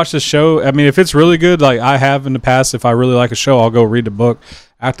 As I watch this show, I mean, if it's really good, like I have in the past, if I really like a show, I'll go read the book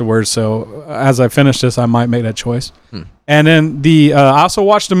afterwards. So as I finish this, I might make that choice. And then I also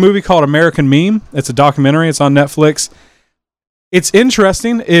watched a movie called American Meme. It's a documentary. It's on Netflix. It's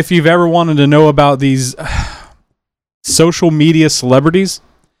interesting if you've ever wanted to know about these social media celebrities,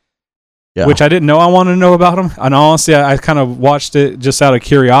 which I didn't know I wanted to know about them. And honestly, I kind of watched it just out of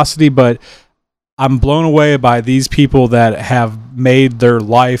curiosity, but I'm blown away by these people that have made their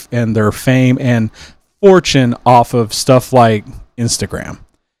life and their fame and fortune off of stuff like Instagram.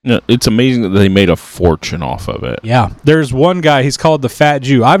 Yeah, it's amazing that they made a fortune off of it. Yeah. There's one guy, he's called the Fat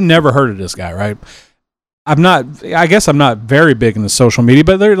Jew. I've never heard of this guy, right? I guess I'm not very big into social media,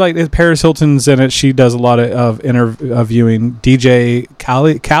 but they're like Paris Hilton's in it. She does a lot of interviewing. DJ Cal.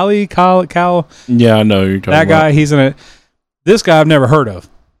 Yeah, I know who you're talking that about. guy, he's in it. This guy I've never heard of.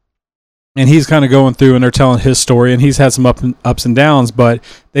 And he's kind of going through and they're telling his story, and he's had some ups and downs, but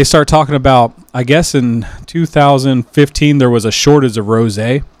they start talking about, I guess in 2015, there was a shortage of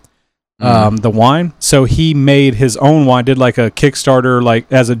rosé, the wine. So he made his own wine, did like a Kickstarter,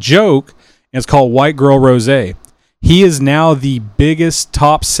 like as a joke, and it's called White Girl Rosé. He is now the biggest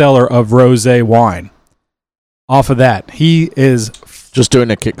top seller of rosé wine. Off of that, he is just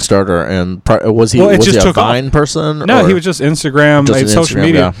doing a Kickstarter, and was he a Vine person? No, he was just Instagram, social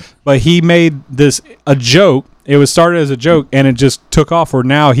media. Yeah. But he made this a joke. It was started as a joke, and it just took off. Where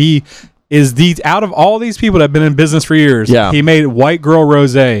now he is out of all these people that have been in business for years. Yeah. He made White Girl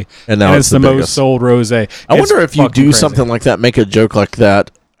Rosé, and now it's the most sold rosé. I wonder if you do something like that, make a joke like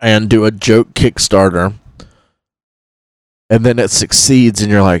that, and do a joke Kickstarter, and then it succeeds, and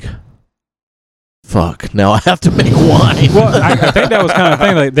you're like, fuck, now I have to make wine. Well, I think that was kind of the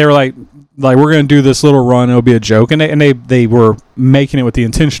thing. Like, they were like we're going to do this little run. It'll be a joke. And they were making it with the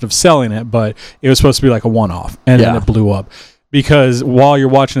intention of selling it, but it was supposed to be like a one-off. And then it blew up. Because while you're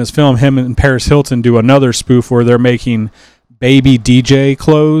watching this film, him and Paris Hilton do another spoof where they're making baby DJ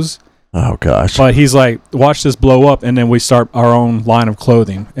clothes. Oh, gosh. But he's like, watch this blow up, and then we start our own line of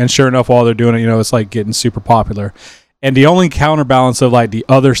clothing. And sure enough, while they're doing it, it's like getting super popular. And the only counterbalance of like the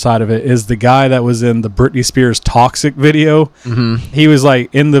other side of it is the guy that was in the Britney Spears Toxic video. Mm-hmm. He was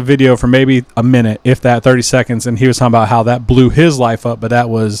like in the video for maybe a minute, if that, 30 seconds. And he was talking about how that blew his life up. But that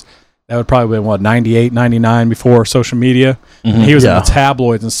would probably been 98, 99 before social media. Mm-hmm. He was in the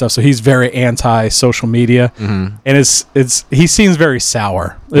tabloids and stuff. So he's very anti-social media. Mm-hmm. And he seems very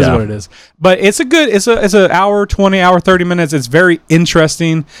sour is what it is. But it's an hour 20, hour 30 minutes. It's very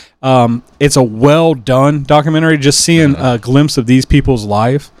interesting. It's a well done documentary, just seeing a glimpse of these people's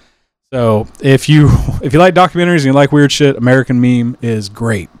life. So if you like documentaries and you like weird shit, American Meme is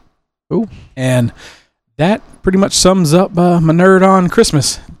great. Ooh. And that pretty much sums up my nerd on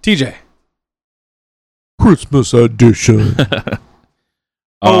Christmas. TJ. Christmas edition.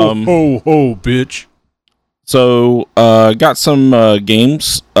 ho, bitch. So, got some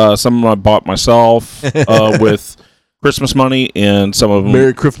games. Some I bought myself with Christmas money, and some of them...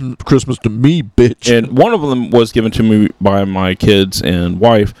 Merry Christmas to me, bitch. And one of them was given to me by my kids and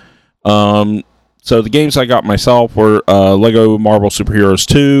wife. So the games I got myself were Lego Marvel Super Heroes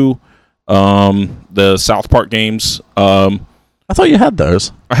 2, the South Park games. I I thought you had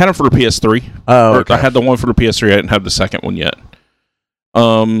those. I had them for the PS3. Oh, Or okay. I had the one for the PS3. I didn't have the second one yet.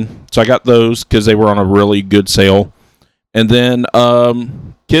 So I got those because they were on a really good sale. And then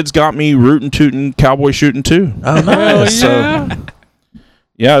kids got me Rootin' Tootin' Cowboy Shooting too. Oh, nice. So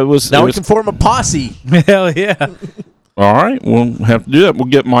yeah, it was. Now it we was can form a posse. Hell yeah. all right. We'll have to do that. We'll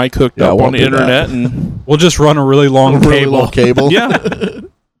get Mike hooked Yeah, up we'll on the do internet and We'll just run a really long Really cable. long cable. yeah.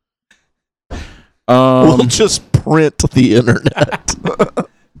 We'll just print the internet.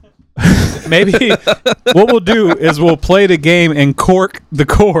 Maybe what we'll do is we'll play the game and cork the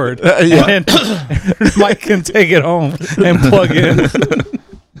cord, yeah. and Mike can take it home and plug in.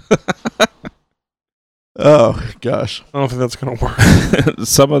 Oh gosh. I don't think that's gonna work.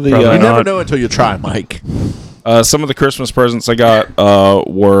 some of the You never know until you try, Mike. some of the Christmas presents I got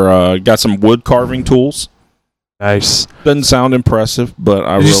were got some wood carving tools. Nice. Doesn't sound impressive, but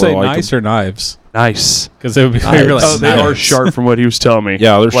I Did you really say like nice them. or knives? Nice. Because it would be Nice. really Oh, they Nice. are sharp from what he was telling me.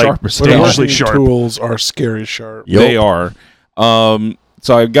 Yeah, they're Like, sharp as But hell. Dangerously washing sharp. tools are scary sharp. They are.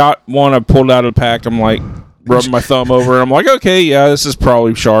 So I got one. I pulled out of the pack. I'm like rubbing my thumb over, and I'm like, okay, yeah, this is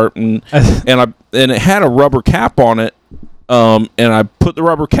probably sharp. And it had a rubber cap on it. And I put the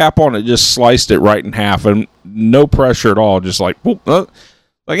rubber cap on it, just sliced it right in half, and no pressure at all. Just like, whoop,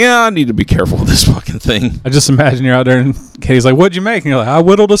 like, yeah, I need to be careful with this fucking thing. I just imagine you're out there and Katie's like, "What'd you make?" And you're like, "I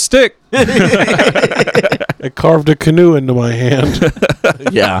whittled a stick." I carved a canoe into my hand.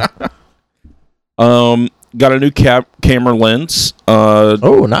 Yeah. Got a new camera lens.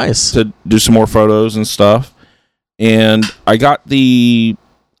 Oh, nice. To do some more photos and stuff. And I got the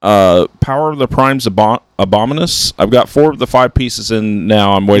Power of the Primes Abominus. I've got 4 of the 5 pieces in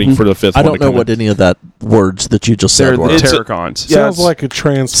now. I'm waiting for the 5th I one don't to know come what in. any of that words that you just They're said the were. It's a- Terracons. Yeah, Sounds it's- like a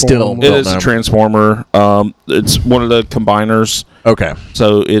transform. Still. It Don't is know. a transformer. It's one of the combiners. Okay.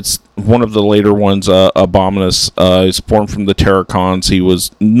 So it's one of the later ones. Abominus is formed from the Terracons. He was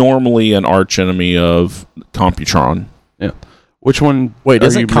normally an arch enemy of Computron. Which one? Wait, are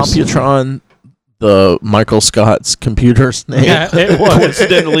isn't you missing? Computron the Michael Scott's computer's name? Yeah, it was.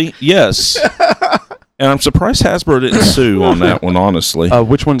 Coincidentally, yes. And I'm surprised Hasbro didn't sue on that one. Honestly,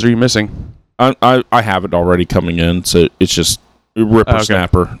 Which ones are you missing? I have it already coming in, so it's just Ripper Okay.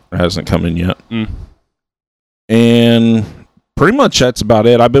 Snapper hasn't come in yet. Mm. And pretty much that's about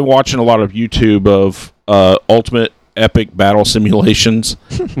it. I've been watching a lot of YouTube of Ultimate Epic Battle Simulations,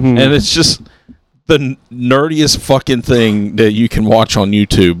 and it's just the nerdiest fucking thing that you can watch on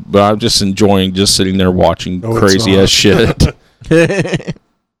YouTube. But I'm just enjoying just sitting there watching No, it's crazy not. ass shit.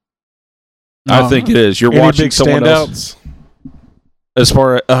 I think it is. You're Any watching big someone else. standouts? As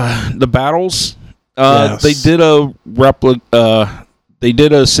far as the battles, Yes. they did a they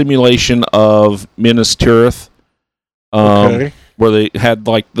did a simulation of Minas Tirith, Okay. where they had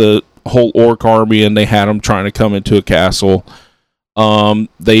like the whole orc army and they had them trying to come into a castle.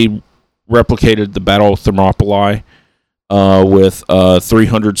 They replicated the Battle of Thermopylae with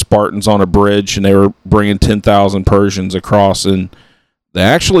 300 Spartans on a bridge, and they were bringing 10,000 Persians across, and they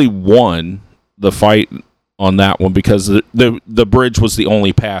actually won the fight on that one because the bridge was the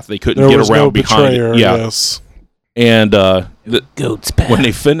only path. They couldn't There get was around no behind betrayer. it. Yeah. Yes. And Goat's when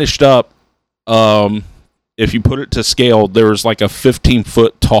they finished up, if you put it to scale, there was like a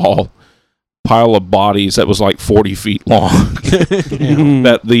 15-foot tall pile of bodies that was like 40 feet long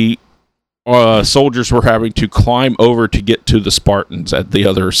that the soldiers were having to climb over to get to the Spartans at the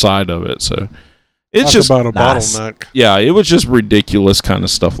other side of it. So it's Talk just, about a nice. bottleneck. yeah, it was just ridiculous kind of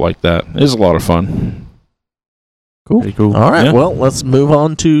stuff like that. It was a lot of fun. Cool. Pretty cool. All right. Yeah. Well, let's move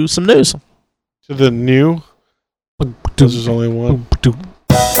on to some news. To the new. There's only one.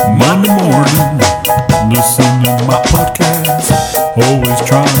 Monday morning, listen to my podcast. Always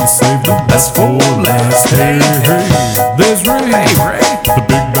trying to save the best for last. Hey, hey, there's Ray. Hey, Ray. The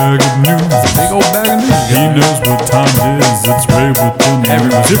big bag of news. The big old bag of news. He knows what time it is. It's Ray with the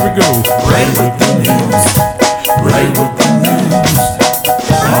news. Here we go. Ray with the news. Ray with the news.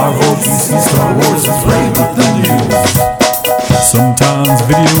 Marvel, DC, Star Wars is Ray with the news. Sometimes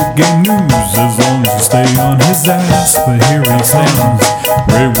video game news, as long as you stay on his ass. But here he stands,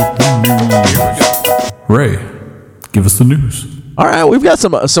 Ray with the news. Ray, give us the news. All right, we've got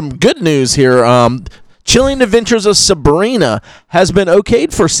some good news here. Chilling Adventures of Sabrina has been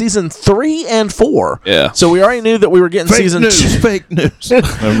okayed for season 3 and 4. Yeah. So we already knew that we were getting season 2. Fake news.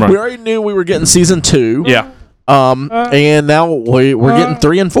 Never mind. We already knew we were getting season 2. Yeah. And now we're getting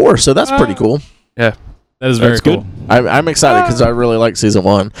 3 and 4. So that's pretty cool. Yeah. That is very That's cool. good. I'm excited because I really like season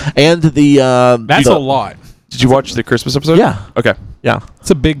 1 and the. That's the- a lot. Did you watch the Christmas episode? Yeah, Okay. yeah. It's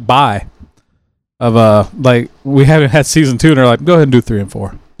a big buy. Of like we haven't had season 2, and they're like, go ahead and do 3 and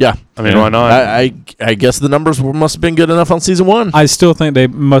 4. Yeah. I mean, why not? I guess the numbers must have been good enough on season 1. I still think they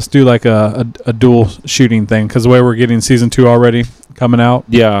must do like a dual shooting thing because the way we're getting season 2 already coming out.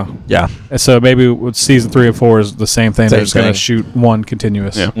 Yeah. Yeah. So maybe with season 3 and 4 is the same thing. Same They're just going thing. to shoot one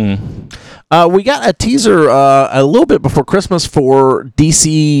continuous. Yeah. We got a teaser a little bit before Christmas for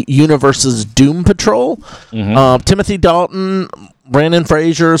DC Universe's Doom Patrol. Timothy Dalton, Brandon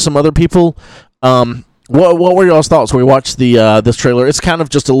Fraser, some other people. What were y'all's thoughts when we watched the this trailer? It's kind of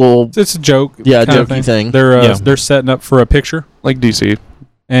just a little It's a joke. Yeah, kind of jokey thing. They're setting up for a picture Like DC.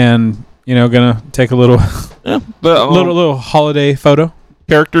 and gonna take a little But, little holiday photo.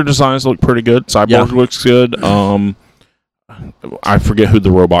 character designs look pretty good. Cyborg Yeah. looks good. I forget who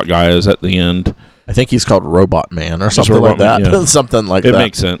the robot guy is at the end. I think he's called Robot Man or something Robot like that. Man, yeah. Something like It that.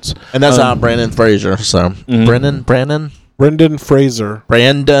 makes sense. And that's Brandon Fraser. So Brendan Brendan Fraser.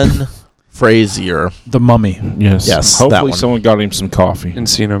 Brandon Frazier. The Mummy. Yes. Yes, that Hopefully one. someone got him some coffee.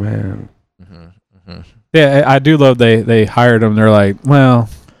 Encino Man. Yeah, I do love they hired him. They're like, well,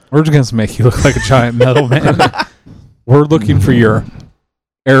 we're just gonna make you look like a giant metal man. We're looking for your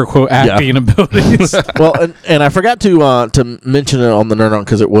air quote acting abilities. Well, and I forgot to mention it on the Nerd On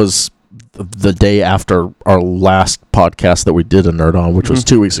because it was the day after our last podcast that we did a Nerd On, which was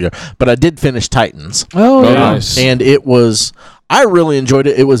 2 weeks ago. But I did finish Titans, Oh, nice. and it was. I really enjoyed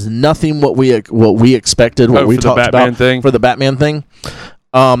it. It was nothing what we expected, what we for the talked Batman about thing? for the Batman thing,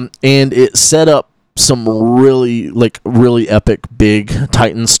 and it set up some really epic big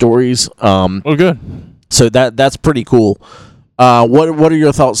Titan stories. Oh, good. So that's pretty cool. What are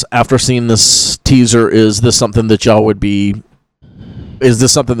your thoughts after seeing this teaser? Is this something that y'all would be? Is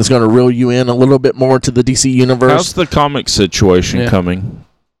this something that's going to reel you in a little bit more to the DC universe? How's the comic situation coming?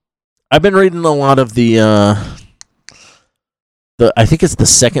 I've been reading a lot of the I think it's the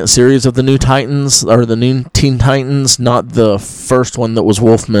second series of the New Titans or the New Teen Titans, not the first one that was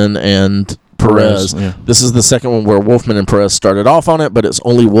Wolfman and Perez. Yeah. This is the second one where Wolfman and Perez started off on it, but it's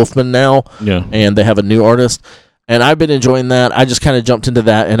only Wolfman now. Yeah. And they have a new artist. And I've been enjoying that. I just kind of jumped into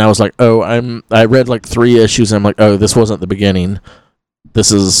that, and I was like, I read like 3 issues, and I'm like, oh, this wasn't the beginning.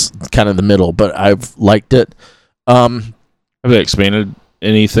 This is kind of the middle, but I've liked it. Have they expanded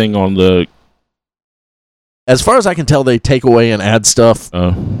anything on the? As far as I can tell, they take away and add stuff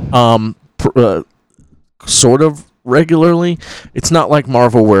sort of regularly. It's not like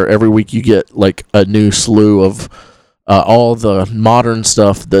Marvel where every week you get like a new slew of all the modern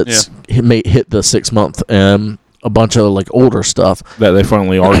stuff that's hit the 6 month and a bunch of like older stuff That they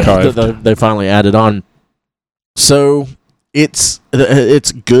finally archived. that they finally added on. So it's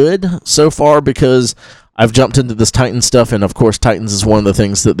good so far because I've jumped into this Titan stuff, and of course Titans is one of the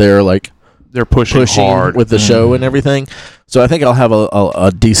things that they're pushing hard with the show and everything. So I think I'll have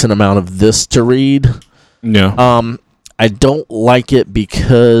a decent amount of this to read. Yeah. I don't like it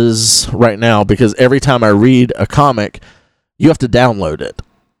because every time I read a comic, you have to download it.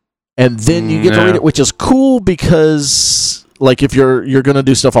 And then you get to read it, which is cool because like if you're going to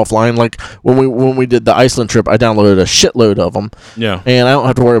do stuff offline, like when we did the Iceland trip, I downloaded a shitload of them. Yeah. And I don't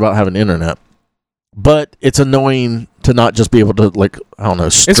have to worry about having internet. But it's annoying to not just be able to, like, I don't know,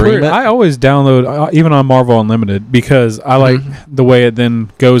 stream It's weird. it. I always download, even on Marvel Unlimited, because I like the way it then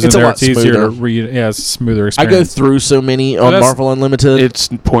goes It's a in there. lot It's easier to smoother. read. Yeah, it's a smoother I experience. go through so many on that's- Marvel Unlimited. It's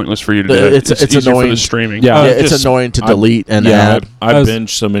pointless for you to do it. It's easier for annoying. the streaming. Yeah. it's just- annoying to I- delete and Yeah. add. I I was-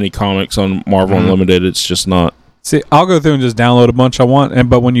 binge so many comics on Marvel Unlimited. It's just not. See, I'll go through and just download a bunch I want,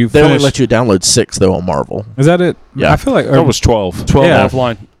 but when you They finish, only let you download 6, though, on Marvel. is that it? Yeah. I feel like That was 12. 12 Yeah.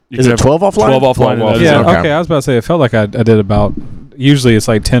 offline. You Is can it have 12 offline? 12 offline. 12 and that is yeah. it. Okay. I was about to say it felt like I did about. Usually it's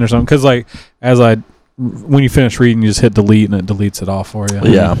like 10 or something because like when you finish reading, you just hit delete and it deletes it all for you.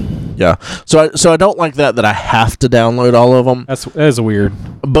 Yeah. So I don't like that I have to download all of them. that is weird.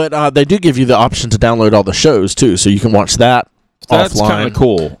 But they do give you the option to download all the shows, too, so you can watch that That's offline. kind of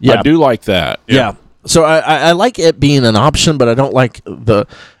cool. Yeah. I do like that. Yeah. So I like it being an option, but I don't like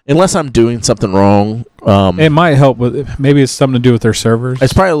unless I'm doing something wrong. It might help with maybe it's something to do with their servers.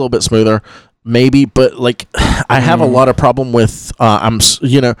 It's probably a little bit smoother, maybe, but like I have a lot of problem with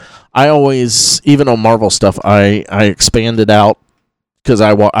I always, even on Marvel stuff, I expand it out because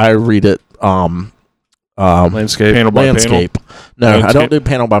I read it Landscape. Panel by landscape. No, I Landscape. don't do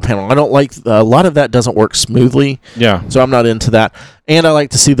panel by panel. I don't like a lot of that doesn't work smoothly. Yeah. So I'm not into that. And I like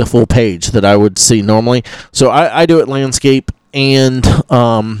to see the full page that I would see normally. So I do it landscape. And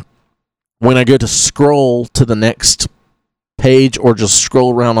when I go to scroll to the next page or just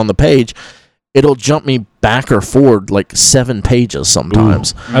scroll around on the page, it'll jump me back or forward like 7 pages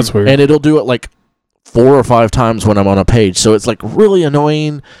sometimes. That's weird. And it'll do it like 4 or 5 times when I'm on a page. So it's like really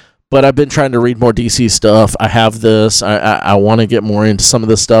annoying. but I've been trying to read more DC stuff. I have this. I want to get more into some of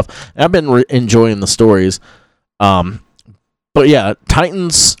this stuff. And I've been enjoying the stories. But yeah,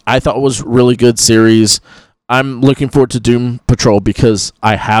 Titans I thought was really good series. I'm looking forward to Doom Patrol because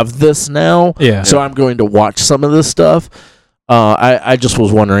I have this now. Yeah. So I'm going to watch some of this stuff. I just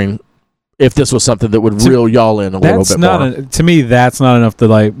was wondering if this was something that would reel y'all in a little bit more. To me, that's not enough to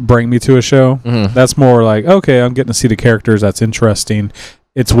like bring me to a show. Mhm. That's more like, okay, I'm getting to see the characters. That's interesting.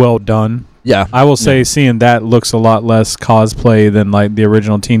 It's well done. Yeah. I will say seeing that looks a lot less cosplay than like the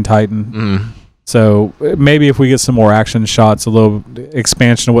original Teen Titan. Mm. So maybe if we get some more action shots, a little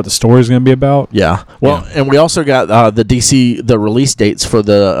expansion of what the story is going to be about. Yeah. Well, and we also got the release dates for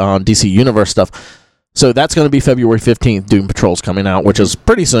the DC Universe stuff. So that's going to be February 15th. Doom Patrol's coming out, which is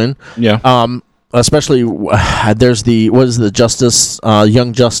pretty soon. Yeah. Especially there's the Justice,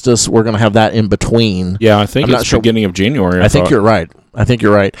 Young Justice. We're going to have that in between. Yeah, I think I'm not it's sure. beginning of January. I think you're right.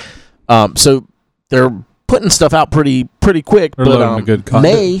 So they're putting stuff out pretty quick. They're but loading the good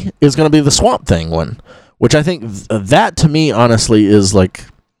content. May is going to be the Swamp Thing one, which I think that to me honestly is like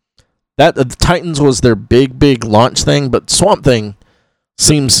that. The Titans was their big launch thing, but Swamp Thing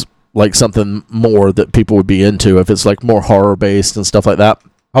seems like something more that people would be into if it's like more horror based and stuff like that.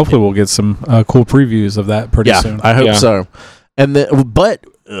 Hopefully, we'll get some cool previews of that pretty soon. I hope Yeah. so. And but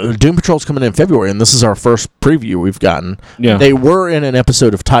Doom Patrol's coming in February, and this is our first preview we've gotten. Yeah. They were in an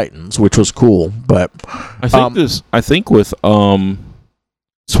episode of Titans, which was cool, but I think with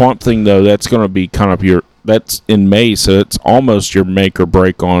Swamp Thing though, that's going to be kind of that's in May, so it's almost your make or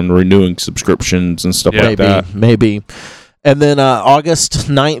break on renewing subscriptions and stuff like that. maybe. And then August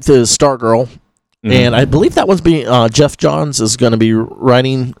 9th is Stargirl. Mhm. And I believe that one's being Jeff Johns is going to be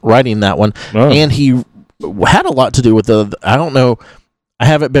writing that one. Oh. And he had a lot to do with I don't know, I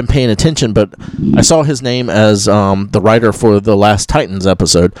haven't been paying attention, but I saw his name as the writer for the last Titans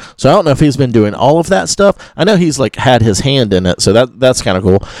episode. So I don't know if he's been doing all of that stuff. I know he's like had his hand in it, so that's kind of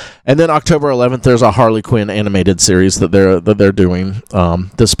cool. And then October 11th, there's a Harley Quinn animated series that they're doing.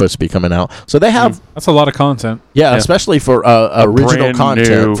 That's supposed to be coming out. So they have That's a lot of content. yeah, especially for original brand content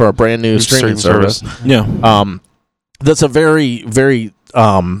new for a brand new streaming service. Yeah. That's a very very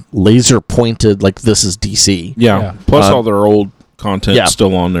laser pointed, like this is DC. Yeah. Plus all their old content yeah.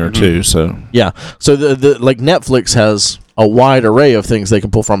 still on there too. So Yeah. So the like Netflix has a wide array of things they can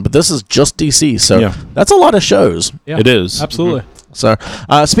pull from, but this is just DC. So Yeah. that's a lot of shows. Yeah, it is absolutely. So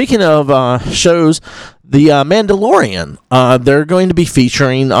speaking of shows, the Mandalorian, they're going to be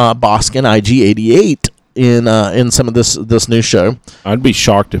featuring Boskin IG-88 in some of this new show. I'd be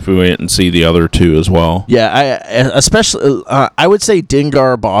shocked if we went and see the other two as well. Yeah, especially I would say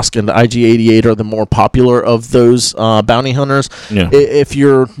Dengar, Boskin, IG-88 are the more popular of those bounty hunters. Yeah. If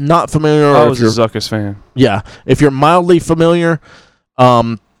you're not familiar, I or was if a you're Zuckus fan. if you're mildly familiar,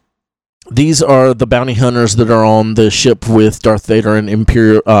 these are the bounty hunters that are on the ship with Darth Vader and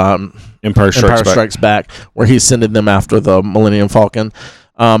Empire Strikes Back. Back, where he's sending them after the Millennium Falcon.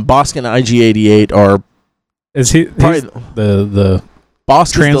 Boskin and IG-88 are Is he probably he's the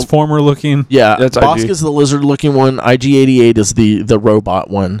Boskin's transformer looking yeah, That's Bosk IG. is the lizard looking one. IG-88 is the robot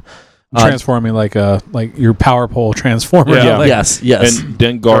one. transforming like your power pole transformer? Yeah. Like, yes. And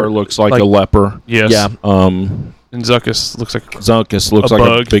Dengar looks like like- a leper. Yes. Yeah. And Zuckus looks like Zunkus looks A like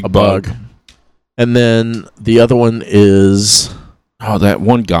bug. a big a bug. And then the other one is Oh, that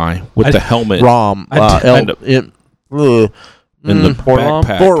one guy with the helmet Rom. and in the Orlom?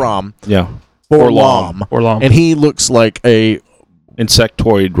 backpack. Foram. Yeah. Orlom. Orlom. And he looks like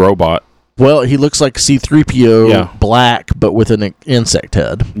Insectoid robot. he looks like C-3PO, Yeah. black, but with an insect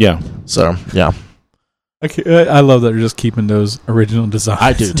head. Yeah. So, yeah. I love that they're just keeping those original designs.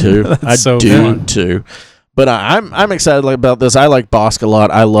 I do, too. That's I so do, fun. too. But I'm excited about this. I like Bosk a lot.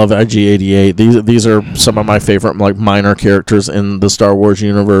 I love IG-88. These are some of my favorite like minor characters in the Star Wars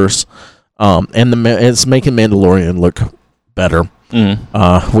universe. And it's making Mandalorian look better,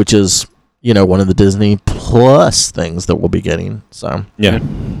 which is one of the Disney Plus things that we'll be getting. So Yeah.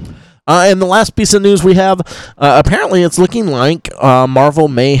 and the last piece of news we have, apparently it's looking like Marvel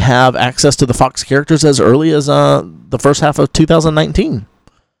may have access to the Fox characters as early as the first half of 2019.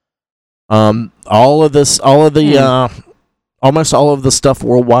 Almost all of the stuff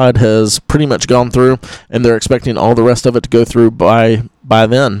worldwide has pretty much gone through, and they're expecting all the rest of it to go through by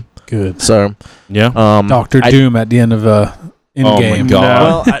then. Good. So, Yeah. Doctor Doom at the end of Oh my Endgame.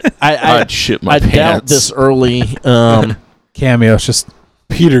 God. well, I'd shit my I doubt pants. this early. Cameo. It's just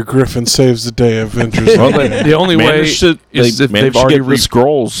Peter Griffin saves the day. Avengers. Well, they The only way managed to, is they if managed they've to already get the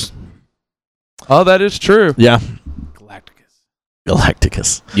scrolls. Oh, that is true. yeah, Galacticus.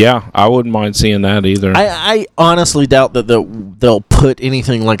 Galacticus. Yeah, I wouldn't mind seeing that either. I honestly doubt that they'll put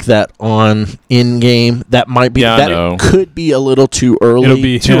anything like that on in game. That might be Yeah, I that know. could be a little too early. It'll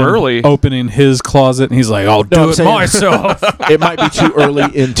be Too him early. opening his closet, and he's like, "I'll No, do I'm it saying- myself." It might be too early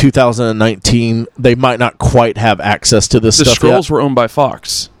in 2019. They might not quite have access to this The stuff Skrulls yet. were owned by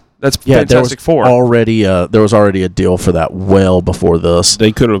Fox. That's Yeah, Fantastic Four. there was already a deal for that well before this.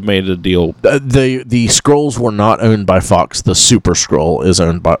 They could have made a deal. The Skrulls were not owned by Fox. The Super Skrull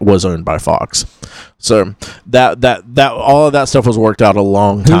was owned by Fox. So that all of that stuff was worked out a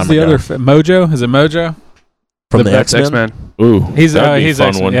long time Who's the ago. other Mojo? Is it Mojo? From the That's X-Men? X-Men. Ooh, He's that'd be a fun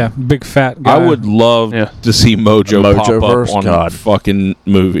X-Men, one. yeah, big fat guy. I would love Yeah. to see Mojo pop Mojoverse? up on God. a fucking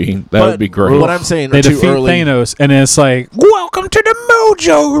movie. That But would be great. What I'm saying, They too defeat early. Thanos, and it's like, "Welcome to the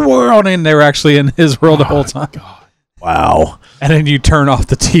Mojo world," and they were actually in his world the whole time. Wow. And then you turn off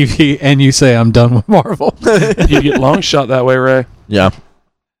the TV and you say, "I'm done with Marvel." You get long shot that way, Ray. Yeah.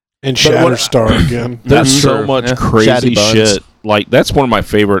 And But what- Shatterstar again. That's Mhm. so Sure. much Yeah. crazy Chatty Buns. shit. Like that's one of my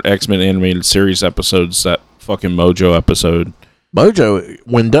favorite X-Men animated series episodes. That fucking Mojo episode. Mojo,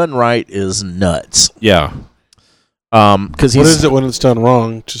 when done right, is nuts. Yeah, Because What he's is it when it's done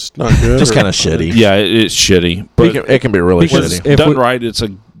wrong? Just not good. just or- kind of shitty. yeah, it's shitty, but it can be really Because shitty. if done we- right,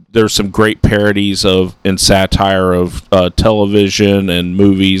 there's some great parodies of and satire of television and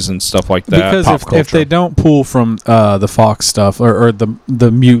movies and stuff like that. Because pop if culture. they don't pull from the Fox stuff or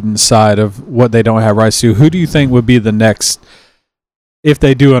the mutant side of what they don't have rights to, who do you think would be the next, if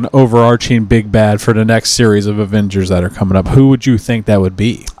they do an overarching big bad for the next series of Avengers that are coming up? Who would you think that would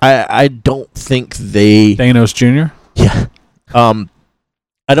be? I don't think they Thanos Jr.? yeah.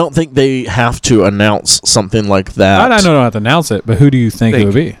 I don't think they have to announce something like that. I don't know how to announce it, but who do you think it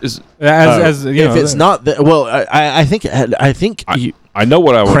would be? Is, As you if know, it's not that, well, I think I know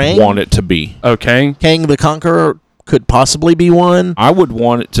what I would Krang? want it to be. oh, Kang? Kang the Conqueror could possibly be one. I would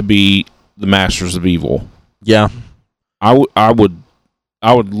want it to be the Masters of Evil. Yeah. I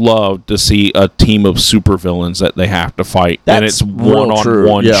would love to see a team of supervillains that they have to fight, and That's it's real true,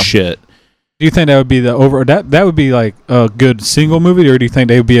 one-on-one yeah. shit. do you think that would be that would be like a good single movie, or do you think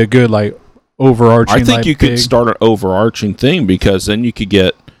they would be a good like overarching? I think like, you could big- start an overarching thing because then you could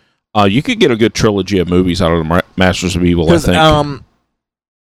get a good trilogy of movies out of the Masters of Evil. I Because think.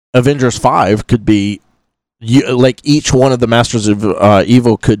 Avengers 5 could be like each one of the Masters of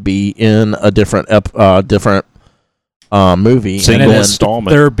Evil could be in a different movie. Single and then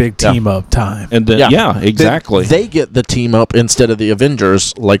installment. their big team up time. And then, Yeah. yeah, exactly. They get the team up instead of the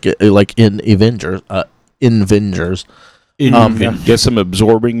Avengers, like in Avengers. Get some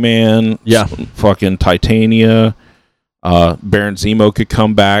Absorbing Man. Yeah. some fucking Titania. Baron Zemo could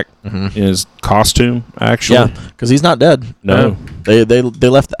come back Mhm. in his costume. Actually, Yeah, because he's not dead. no, They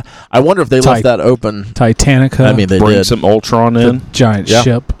left. I wonder if they left that open. Titanica. I mean, they bring did. some Ultron in. giant Yeah.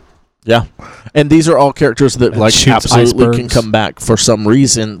 ship. Yeah, and these are all characters that That like shoots absolutely can icebergs. come back for some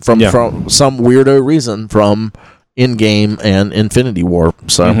reason from Yeah. some weirdo reason from Endgame and Infinity War.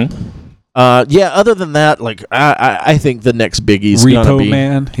 So, Mhm. yeah. Other than that, like I think the next biggie's gonna Repo be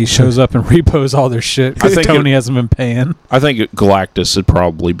Man. He shows up and repos all their shit. I think Tony hasn't been paying. I think Galactus would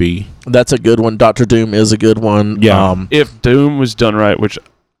probably be. that's a good one. Doctor Doom is a good one. Yeah. If Doom was done right, which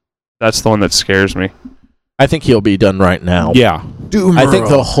that's the one that scares me. I think he'll be done right now. Yeah, I think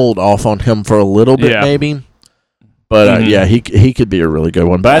they'll hold off on him for a little bit, Yeah. maybe. But Mhm. yeah, he could be a really good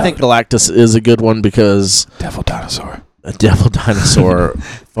one. But I think Galactus is a good one because Devil Dinosaur. a devil dinosaur.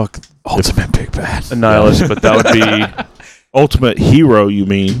 Fuck. Ultimate big bad. Annihilus, but that would be ultimate hero. You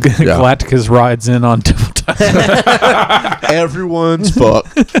mean? Galacticus rides in on Devil Dinosaur. Everyone's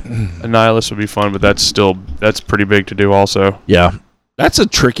fucked. Annihilus would be fun, but that's pretty big to do also. Yeah. That's a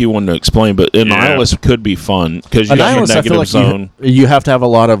tricky one to explain, but Annihilus could be fun because you got your Annihilus, I feel negative like zone. you have to have a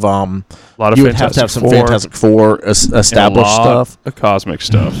lot of A lot of you would have to have some Fantastic Four established and a lot stuff. of cosmic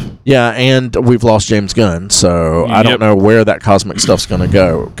stuff. Yeah, and we've lost James Gunn, so I don't Yep. know where that cosmic stuff's going to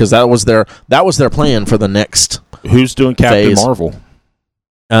go because that was their plan for the next. Who's doing Captain Phase. Marvel?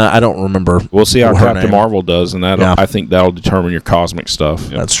 I don't remember. We'll see how Her Captain name. Marvel does, and that Yeah. I think that'll determine your cosmic stuff.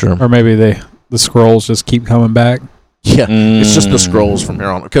 That's true. Or maybe the scrolls just keep coming back. Yeah, it's just the Mm. scrolls from here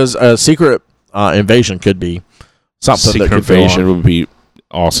on because Secret Invasion could be something Secret that could go Invasion on. would be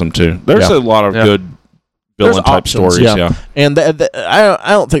awesome too. There's Yeah. a lot of Yeah. good There's villain type options, stories. yeah. Yeah. And I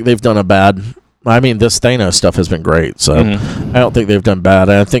don't think they've done a bad. I mean, this Thanos stuff has been great, so Mhm. I don't think they've done bad.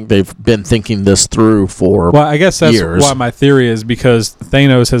 I think they've been thinking this through for. Well, I guess that's years. why my theory is because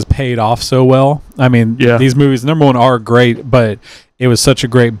Thanos has paid off so well. I mean, Yeah. these movies, number one, are great, but it was such a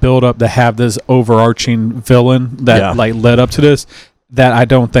great build up to have this overarching villain that Yeah. like led up to this. that I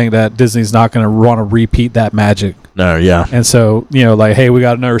don't think that Disney's not going to want to repeat that magic. No, yeah. And so, like, hey, we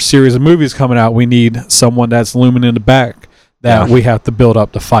got another series of movies coming out. We need someone that's looming in the back that we have to build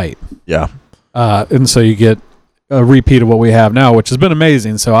up to fight. Yeah. And so you get a repeat of what we have now, which has been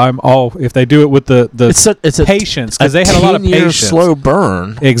amazing. So I'm all, if they do it with the It's a patience, because they had a lot of 10-year patience. slow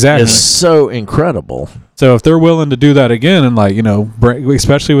burn. Exactly. Is so incredible. So if they're willing to do that again, and like,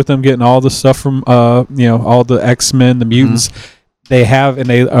 especially with them getting all the stuff from, all the X-Men, the mutants, they have, and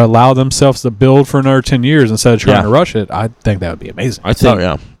they allow themselves to build for another 10 years instead of trying to rush it, I think that would be amazing. I think.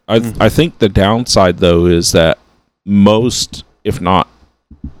 yeah. I think the downside though is that most, if not,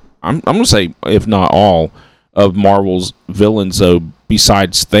 I'm gonna say if not all of Marvel's villains though,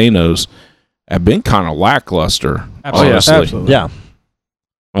 besides Thanos, have been kind of lackluster. Honestly. Absolutely. Yeah.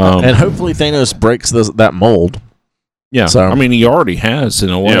 And hopefully Thanos breaks that mold. Yeah. So- I mean, he already has in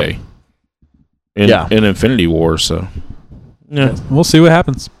a way. In Infinity War. So. Yeah. We'll see what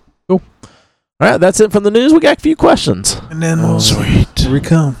happens. All right, that's it from the news. We got a few questions. And then Sweet. Here we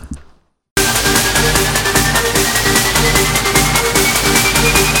come.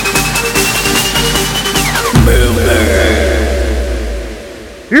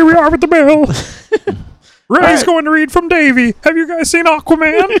 Here we are with the bill. Ray's going to read from Davey. Have you guys seen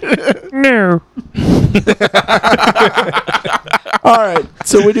Aquaman? No. All right,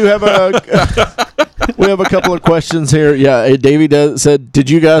 so we do have a couple of questions here. Yeah, Davey said, "Did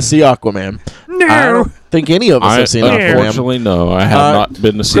you guys see Aquaman?" No. I don't think any of us have seen Aquaman. Unfortunately, no. I have not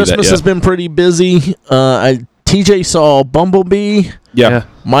been to see Christmas that yet. has been pretty busy. TJ saw Bumblebee. Yeah.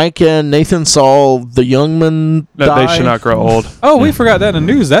 Mike and Nathan saw The Youngman No, die. they should not grow old. Oh, we forgot that in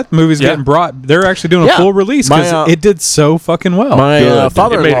the news. That movie's getting brought. They're actually doing a Yeah. full release because it did so fucking well. My Good.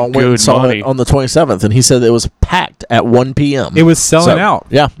 father-in-law It made went good and saw money. it on the 27th, and he said it was packed at 1 p.m. It was selling out.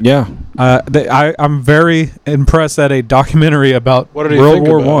 Yeah. Yeah. I'm very impressed that a documentary about What did he World think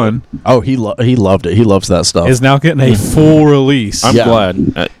War about it? One Oh, he loved it. He loves that stuff. is now getting a full release. I'm Yeah.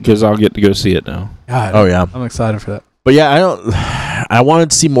 glad because I'll get to go see it now. God, Oh, yeah. I'm excited for that. But yeah, I wanted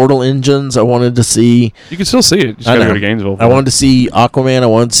to see Mortal Engines. I wanted to see. You can still see it. You just I gotta know. go to Gainesville. I wanted to see Aquaman. I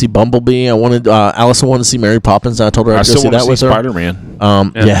wanted to see Bumblebee. I wanted. Allison wanted to see Mary Poppins. And I told her I I'd go still see want to that see with her. Spider-Man.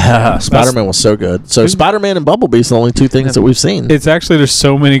 Yeah, Spider-Man was so good. So Spider-Man and Bumblebee is the only two things that we've seen. It's actually there's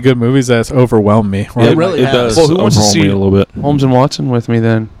so many good movies that's overwhelmed me. It really has. does. Well, who wants to overwhelm see me a little bit? Holmes and Watson with me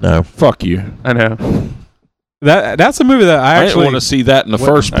then. No. Fuck you. I know. That's a movie that I I didn't actually want to see that in the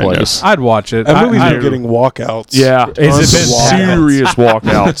first I know. place. I'd watch it. That movie's I, been getting walkouts. Yeah. Is it been serious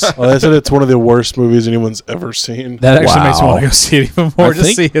walkouts? Well, they said it's one of the worst movies anyone's ever seen. that actually makes me Wow. want to go see it even more I to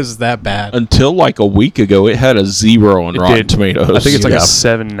think- see is that bad. Until like a week ago, it had a 0 on It Rotten did. Tomatoes. I think it's like Yeah. a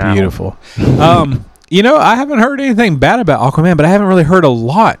 7 now. Beautiful. I haven't heard anything bad about Aquaman, but I haven't really heard a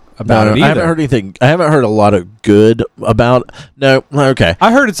lot about it either. I haven't heard anything. I haven't heard a lot of good about. No. Okay.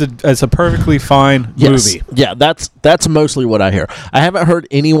 I heard it's a perfectly fine Yes. movie. Yeah, that's mostly what I hear. I haven't heard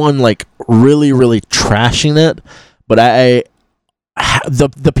anyone like really trashing it, but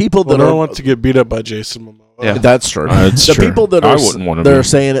the people Well, that no are one wants to get beat up by Jason Momoa. Yeah. that's true. It's the true. people that I are wouldn't want to they're be.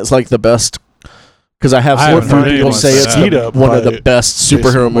 saying it's like the best because I have I seen haven't some heard people anyone say say it's that. Beat up one of by the best Jason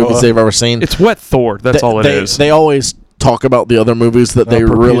superhero Momoa. movies they've ever seen. It's Wet Thor. That's all it is. They always talk about the other movies that they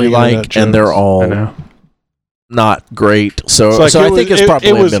Not really repeating like, that and they're jokes. I all know. not great. So, It's like so I it think was- it's probably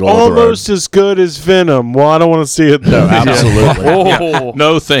it was middle of the road. almost as good as Venom. Well, I don't want to see it. No, absolutely. Oh.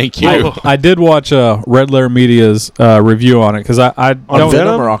 No, thank you. I did watch Red Letter Media's review on it because I On don't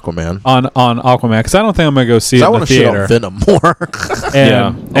Venom or Aquaman? on Aquaman because I don't think I'm gonna go see it I in want the to shit theater. on Venom more.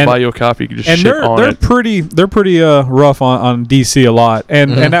 And, I'll buy you a copy. You can just and shit they're on they're it. pretty rough on DC a lot,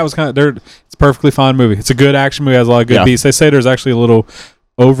 and that was it's a perfectly fine movie. It's a good action movie. Has a lot of good Yeah. beats. They say there's actually a little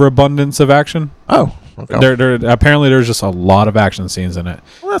overabundance of action. Oh, okay. There apparently there's just a lot of action scenes in it.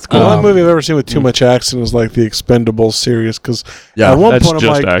 Well, that's The cool. only movie I've ever seen with too much action is like the Expendables series. Because Yeah. at one That's point I'm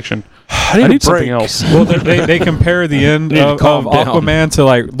just like, action. I I need, need a break. something else. Well, they compare the end Need to of calm down. Aquaman to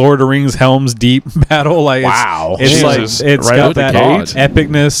like Lord of the Rings Helm's Deep battle. Like Wow. it's Jesus. like it's Right got with the that cage.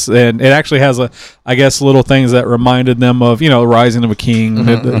 epicness, and it actually has I guess little things that reminded them of the Rising of a King,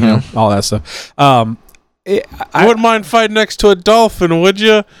 all that stuff. You wouldn't mind fighting next to a dolphin, would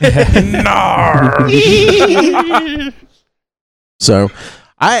you? So,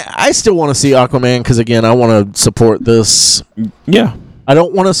 I still want to see Aquaman because again, I want to support this. Yeah. I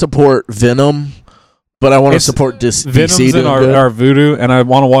don't want to support Venom, but I want to It's- support DC Venom's in doing our, good. our voodoo, and I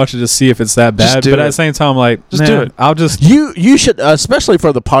want to watch it to see if it's that Just bad. do But it. at the same time, like, Just nah, do it. I'll just. You should, especially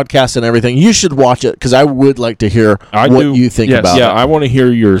for the podcast and everything, you should watch it because I would like to hear I what do. you think Yes. about Yeah, it. I want to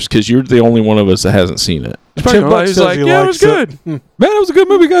hear yours because you're the only one of us that hasn't seen it. He's probably Tim gonna lie. Buck He's says like, he yeah, it was likes it. good. Man, it was a good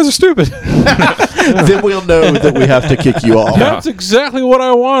movie. You guys are stupid. Then we'll know that we have to kick you off. That's exactly what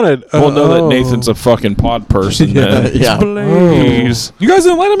I wanted. We'll know that Oh. Nathan's a fucking pod person. Yeah. then. Yeah. Blaze. You guys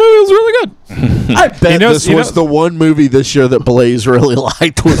didn't like the movie? It was really good. I bet You know- this you was know- the one movie this year that Blaze really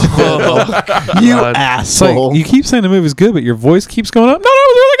liked was Venom. You God. It's like, asshole. you keep saying the movie's good, but your voice keeps going up. No,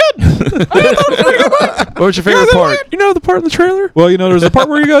 it was really good. What was your favorite part? You know the part in the trailer? Well, you know, there's a part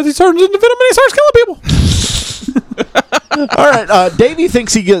where he turns into Venom and he starts killing people. All right, Davey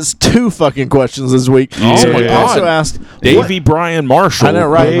thinks he gets 2 fucking questions this week. Oh, Someone my also God. asked, Davey Bryan Marshall. I know,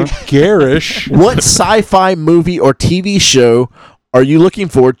 right? Garish. What sci-fi movie or TV show are you looking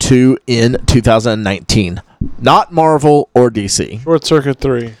forward to in 2019? Not Marvel or DC. Short Circuit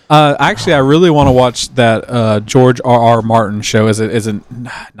 3. Actually, I really want to watch that George R.R. Martin show. Is it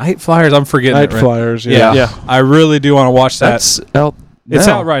Night Flyers? I'm forgetting Night it. Right? Flyers. Yeah. Yeah. I really do want to watch that. That's out. It's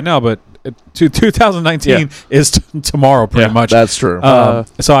now. out right now, but 2019 is tomorrow, pretty much. That's true.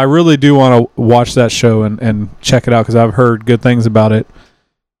 So I really do want to watch that show and check it out because I've heard good things about it.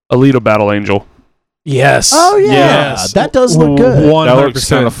 Alita Battle Angel. Yes. Oh, yeah. Yes. That does look good. 100% That looks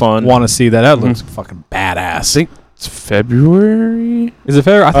kinda fun. Want to see that? That looks fucking badass. think it's February. Is it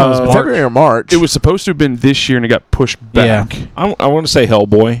fair? I thought it was March. February or March. It was supposed to have been this year and it got pushed back. I want to say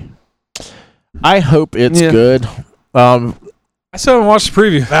Hellboy. I hope it's Yeah. good. I still haven't watched the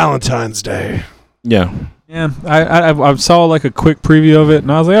preview. Valentine's Day. Yeah. Yeah, I saw like a quick preview of it,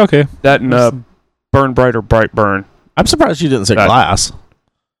 and I was like, okay. That and Burn Bright or Bright Burn. I'm surprised you didn't say That- Glass.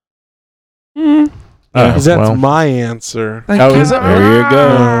 Because that's well. my answer. Oh, is it? There you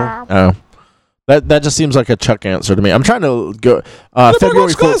go. Oh. That just seems like a Chuck answer to me. I'm trying to go. about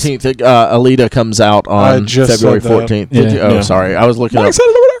February Glass? 14th, Alita comes out I on just February said that. 14th. Did Yeah. you? Oh, Yeah. sorry. I was looking I'm up. excited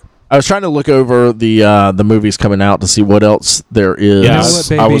over there. I was trying to look over the movies coming out to see what else there is. Yeah, know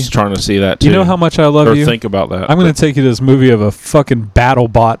what, I baby? was trying to see that too. You know how much I love or you? think about that. I'm going to take you to this movie of a fucking battle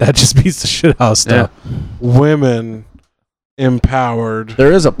bot that just beats the shit out of stuff. Women empowered.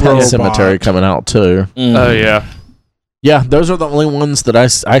 There is a Pet Robot. Cemetery coming out too. Oh, yeah. Yeah, those are the only ones that I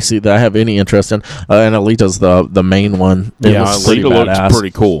see that I have any interest in. And Alita's the main one. It Yeah, was pretty Alita looks badass.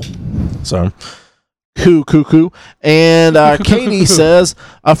 pretty cool. So, cool. And Katie says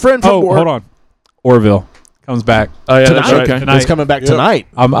a friend from Oh, work. hold on. Orville comes back. Oh, yeah, Tonight, that's right. Okay. Tonight. It's coming back Yep. tonight.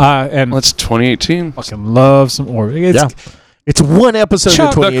 And Well, it's 2018. fucking love some Orville. It's, Yeah. It's one episode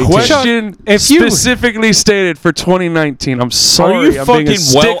Chuck, of the 2018. Question if you- specifically stated for 2019. I'm sorry. Are you I'm being a fucking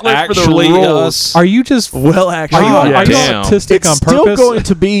stickler well for the actually rules. Are you just Well, actually, are you, Oh, are you damn. autistic It's on still purpose? going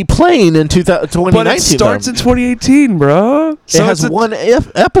to be playing in 2019. but it starts in 2018, bro. It has one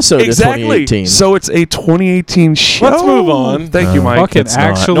episode exactly. in 2018. So it's a 2018 show. Let's move on. Thank you, Mike. Fucking It's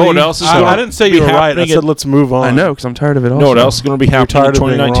not. actually. Know what else is I didn't say you were right. I said let's move on. I know because I'm tired of it. You Also. know what else is going to be happening in tired of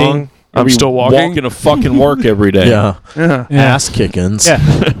being 2019? wrong? I'm still walking. to fucking work every day. Yeah. Yeah. Yeah. Ass kickings. Yeah.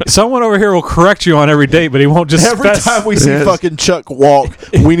 Someone over here will correct you on every date, but he won't just Every time we see Yes. fucking Chuck walk,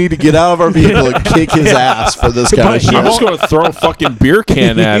 we need to get out of our vehicle and kick his ass for this kind of But shit. I'm just going to throw a fucking beer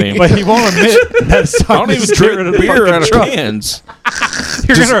can at him. But he won't admit that's I don't even drink beer out of cans.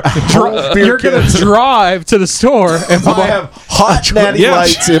 You're gonna drive to the store and I buy have hot natty Yeah.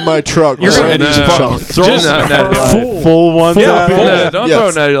 lights in my truck. You're right And gonna- just in the fucking trunk. throw Just it. not Full ones. Yeah, out. full. No, don't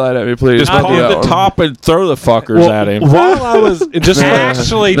Yes. throw Natty Light at me, please. Just Not pull the the hour. top and throw the fuckers Well, at him. While I was just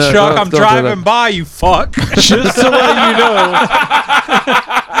Actually, No, Chuck, don't I'm do driving that. by, you fuck. just to let you know,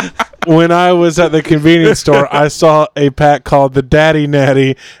 when I was at the convenience store, I saw a pack called the Daddy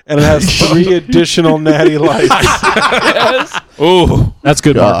Natty, and it has 3 additional Natty lights. Ooh. That's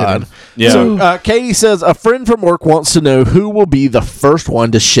good God. marketing. Yeah. So Katie says a friend from work wants to know who will be the first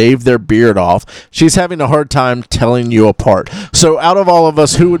one to shave their beard off. She's having a hard time telling you apart. So out of all of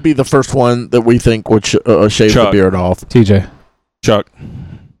us, who would be the first one that we think would shave the Chuck. beard off? TJ. Chuck.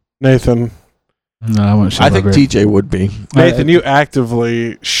 Nathan, No, I wouldn't shave I my think beard. TJ would be. Nathan, you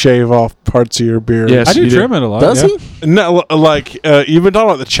actively shave off parts of your beard. Yes. I do you trim it a lot. Does yeah. he? No, like you've been talking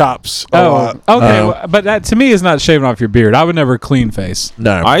about the chops a Oh, lot. okay. Oh. well, but that to me is not shaving off your beard. I would never clean face.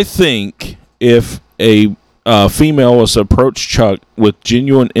 No. I think if a female was to approach Chuck with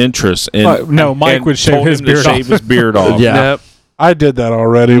genuine interest and No, Mike and would shave told his him to beard shave off. his beard off. Yeah. Nope. I did that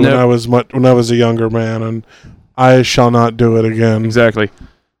already when Nope. I was a younger man, and I shall not do it again. Exactly.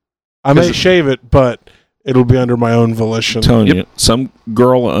 I may Is it- shave it, but it'll be under my own volition. I'm telling you, some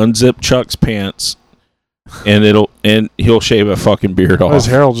girl unzipped Chuck's pants, and he'll shave a fucking beard His off.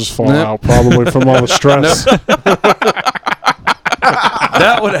 hair will just fall Nope. out probably from all the stress.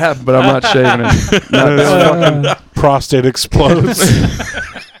 That would happen, but I'm not shaving it. And his fucking prostate explodes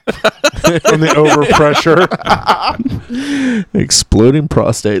from the overpressure. Exploding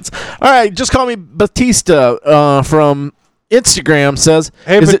prostates. All right, just call me Batista from Instagram says,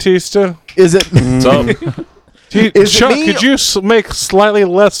 Hey, is Batista. Is it What's up? Is it Chuck, me? could you make slightly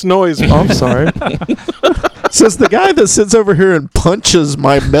less noise? Oh, I'm sorry. says the guy that sits over here and punches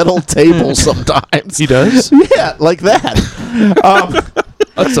my metal table sometimes. He does? Yeah, like that.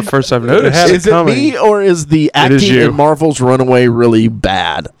 That's the first I've It noticed. had Is it coming. me or is the It is acting you. in Marvel's Runaway really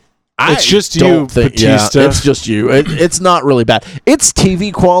bad? It's just don't you, think, Batista. Yeah, it's just you. It's not really bad. It's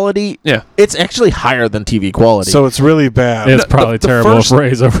TV quality. Yeah. It's actually higher than TV quality. So it's really bad. It's the- probably the terrible first- if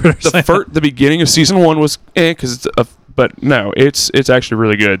Ray's over there. The beginning of season 1 was because it's but no, it's actually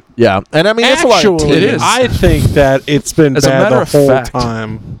really good. yeah, and I mean it's a lot of Actually, It is. I think that it's been As a bad matter the of whole fact.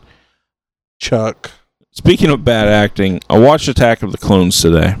 time. Chuck. Speaking of bad acting, I watched Attack of the Clones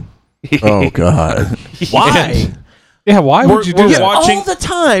today. Oh God! Why? Yeah, why would you do we're that? watching- all the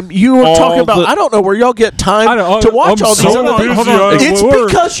time you were all talking about. the- I don't know where y'all get time to watch all these. so other busy, things. hold on. It's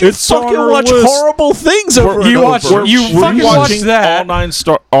because you fucking watch horrible things over. You and watch- over. you fucking watch watching that.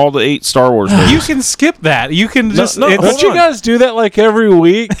 all the 8 Star Wars movies. You can skip that. You can just. no, it's- hold Don't you on. guys do that like every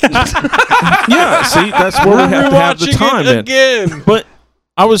week? Yeah, see, that's where we have to have the Rewatching time it in. again. But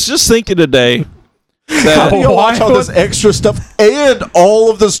I was just thinking today How that do you watch Why all this extra stuff and all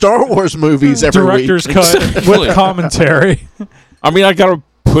of the Star Wars movies every director's week? cut Exactly. with commentary. I mean, I got to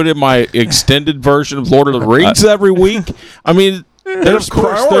put in my extended version of Lord of the Rings every week. I mean, And there's of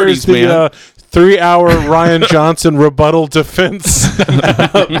course, priorities, there's the man. 3-hour Ryan Johnson rebuttal defense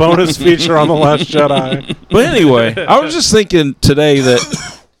bonus feature on The Last Jedi. But anyway, I was just thinking today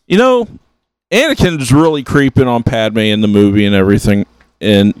that, Anakin's really creeping on Padme in the movie and everything.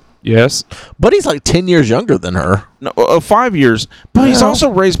 And Yes. But he's like 10 years younger than her. no, 5 years. But he's also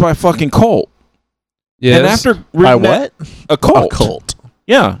raised by a fucking cult. Yes. And after By reading that, what? a cult. A cult.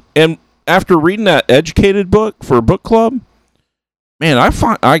 Yeah, and after reading that Educated book for a book club, man, I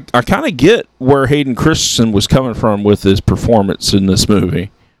kind of get where Hayden Christensen was coming from with his performance in this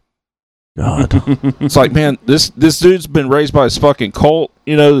movie. God. It's like, man, this dude's been raised by his fucking cult,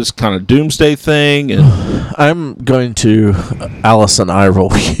 this kind of doomsday thing, and I'm going to Allison eye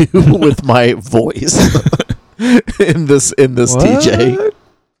roll you with my voice in this TJ.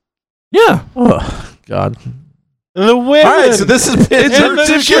 yeah, Oh, God. The women. All right, so this has been It's Nerds a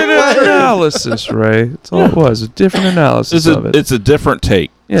Who Get different Laid. analysis, Ray. That's all it was. A different analysis of it. it's a different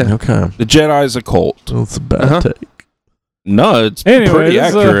take. Yeah. Okay. The Jedi's a cult. That's a bad Uh-huh. take. No, it's Anyway, pretty this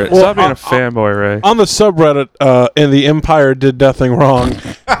is accurate. Stop being a fanboy, Ray. On the subreddit, and the Empire did nothing wrong.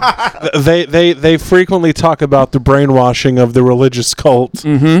 they frequently talk about the brainwashing of the religious cult.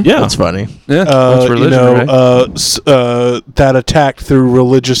 Mm-hmm. yeah, That's funny. Yeah. That's religion, Ray. That attacked through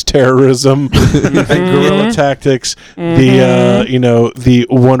religious terrorism and guerrilla tactics. The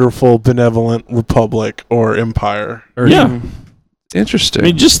wonderful benevolent republic or empire. yeah. Interesting. I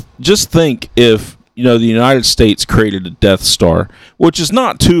mean, just think if the United States created a Death Star, which is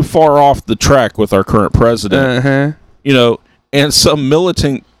not too far off the track with our current president. uh-huh. And some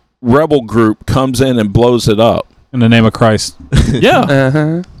militant rebel group comes in and blows it up. In the name of Christ. Yeah,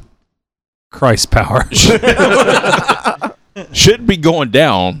 Uh-huh. Christ power. shouldn't be going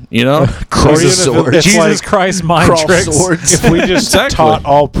down. Cross even the if sword. it's Jesus like Christ mind cross tricks. swords. If we just Exactly. taught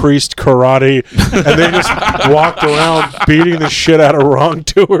all priest karate and they just walked around beating the shit out of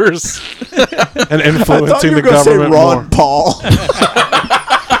wrongdoers and I thought influencing you were the going to say government Ron more. Paul.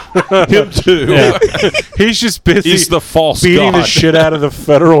 Him too. Yeah. He's just busy He's the false beating god. the shit out of the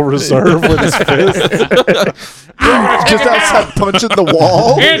Federal Reserve with his fist. Just outside punching the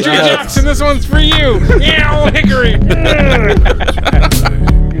wall. Andrew Jackson, this one's for you. Yeah, old Hickory.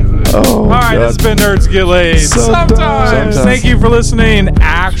 Oh, All right, this has been Nerds Get Laid. Sometimes. Thank you for listening.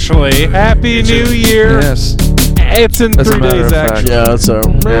 Actually, Happy New Year. Yes. It's in As a 3 matter days, of fact. actually. Yeah, so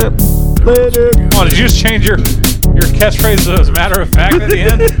later. come on, did you just change your catchphrase to as a matter of fact at the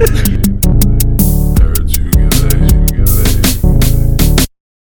end? Nerds who get laid.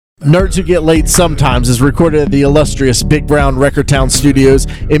 Nerds Who Get Laid Sometimes is recorded at the illustrious Big Brown Record Town Studios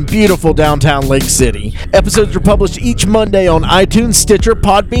in beautiful downtown Lake City. Episodes are published each Monday on iTunes, Stitcher,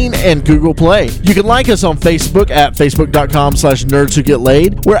 Podbean, and Google Play. You can like us on Facebook at facebook.com/Nerds Who Get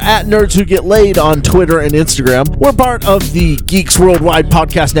Laid. We're at Nerds Who Get Laid on Twitter and Instagram. We're part of the Geeks Worldwide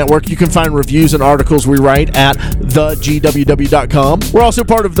Podcast Network. You can find reviews and articles we write at thegww.com. We're also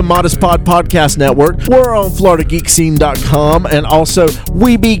part of the Modest Pod Podcast Network. We're on FloridaGeekscene.com and also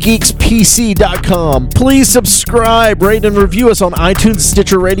WeBeGeeks GeeksPC.com. Please subscribe, rate, and review us on iTunes,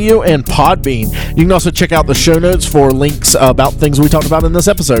 Stitcher Radio, and Podbean. You can also check out the show notes for links about things we talked about in this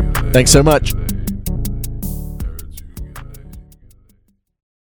episode. Thanks so much.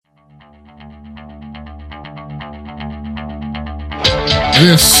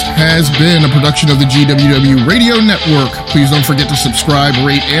 This has been a production of the GWW Radio Network. Please don't forget to subscribe,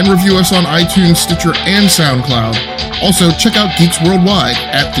 rate, and review us on iTunes, Stitcher, and SoundCloud. Also, check out Geeks Worldwide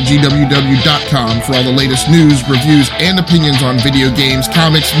at thegww.com for all the latest news, reviews, and opinions on video games,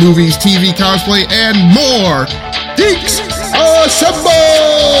 comics, movies, TV, cosplay, and more. Geeks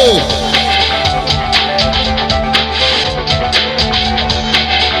Assemble!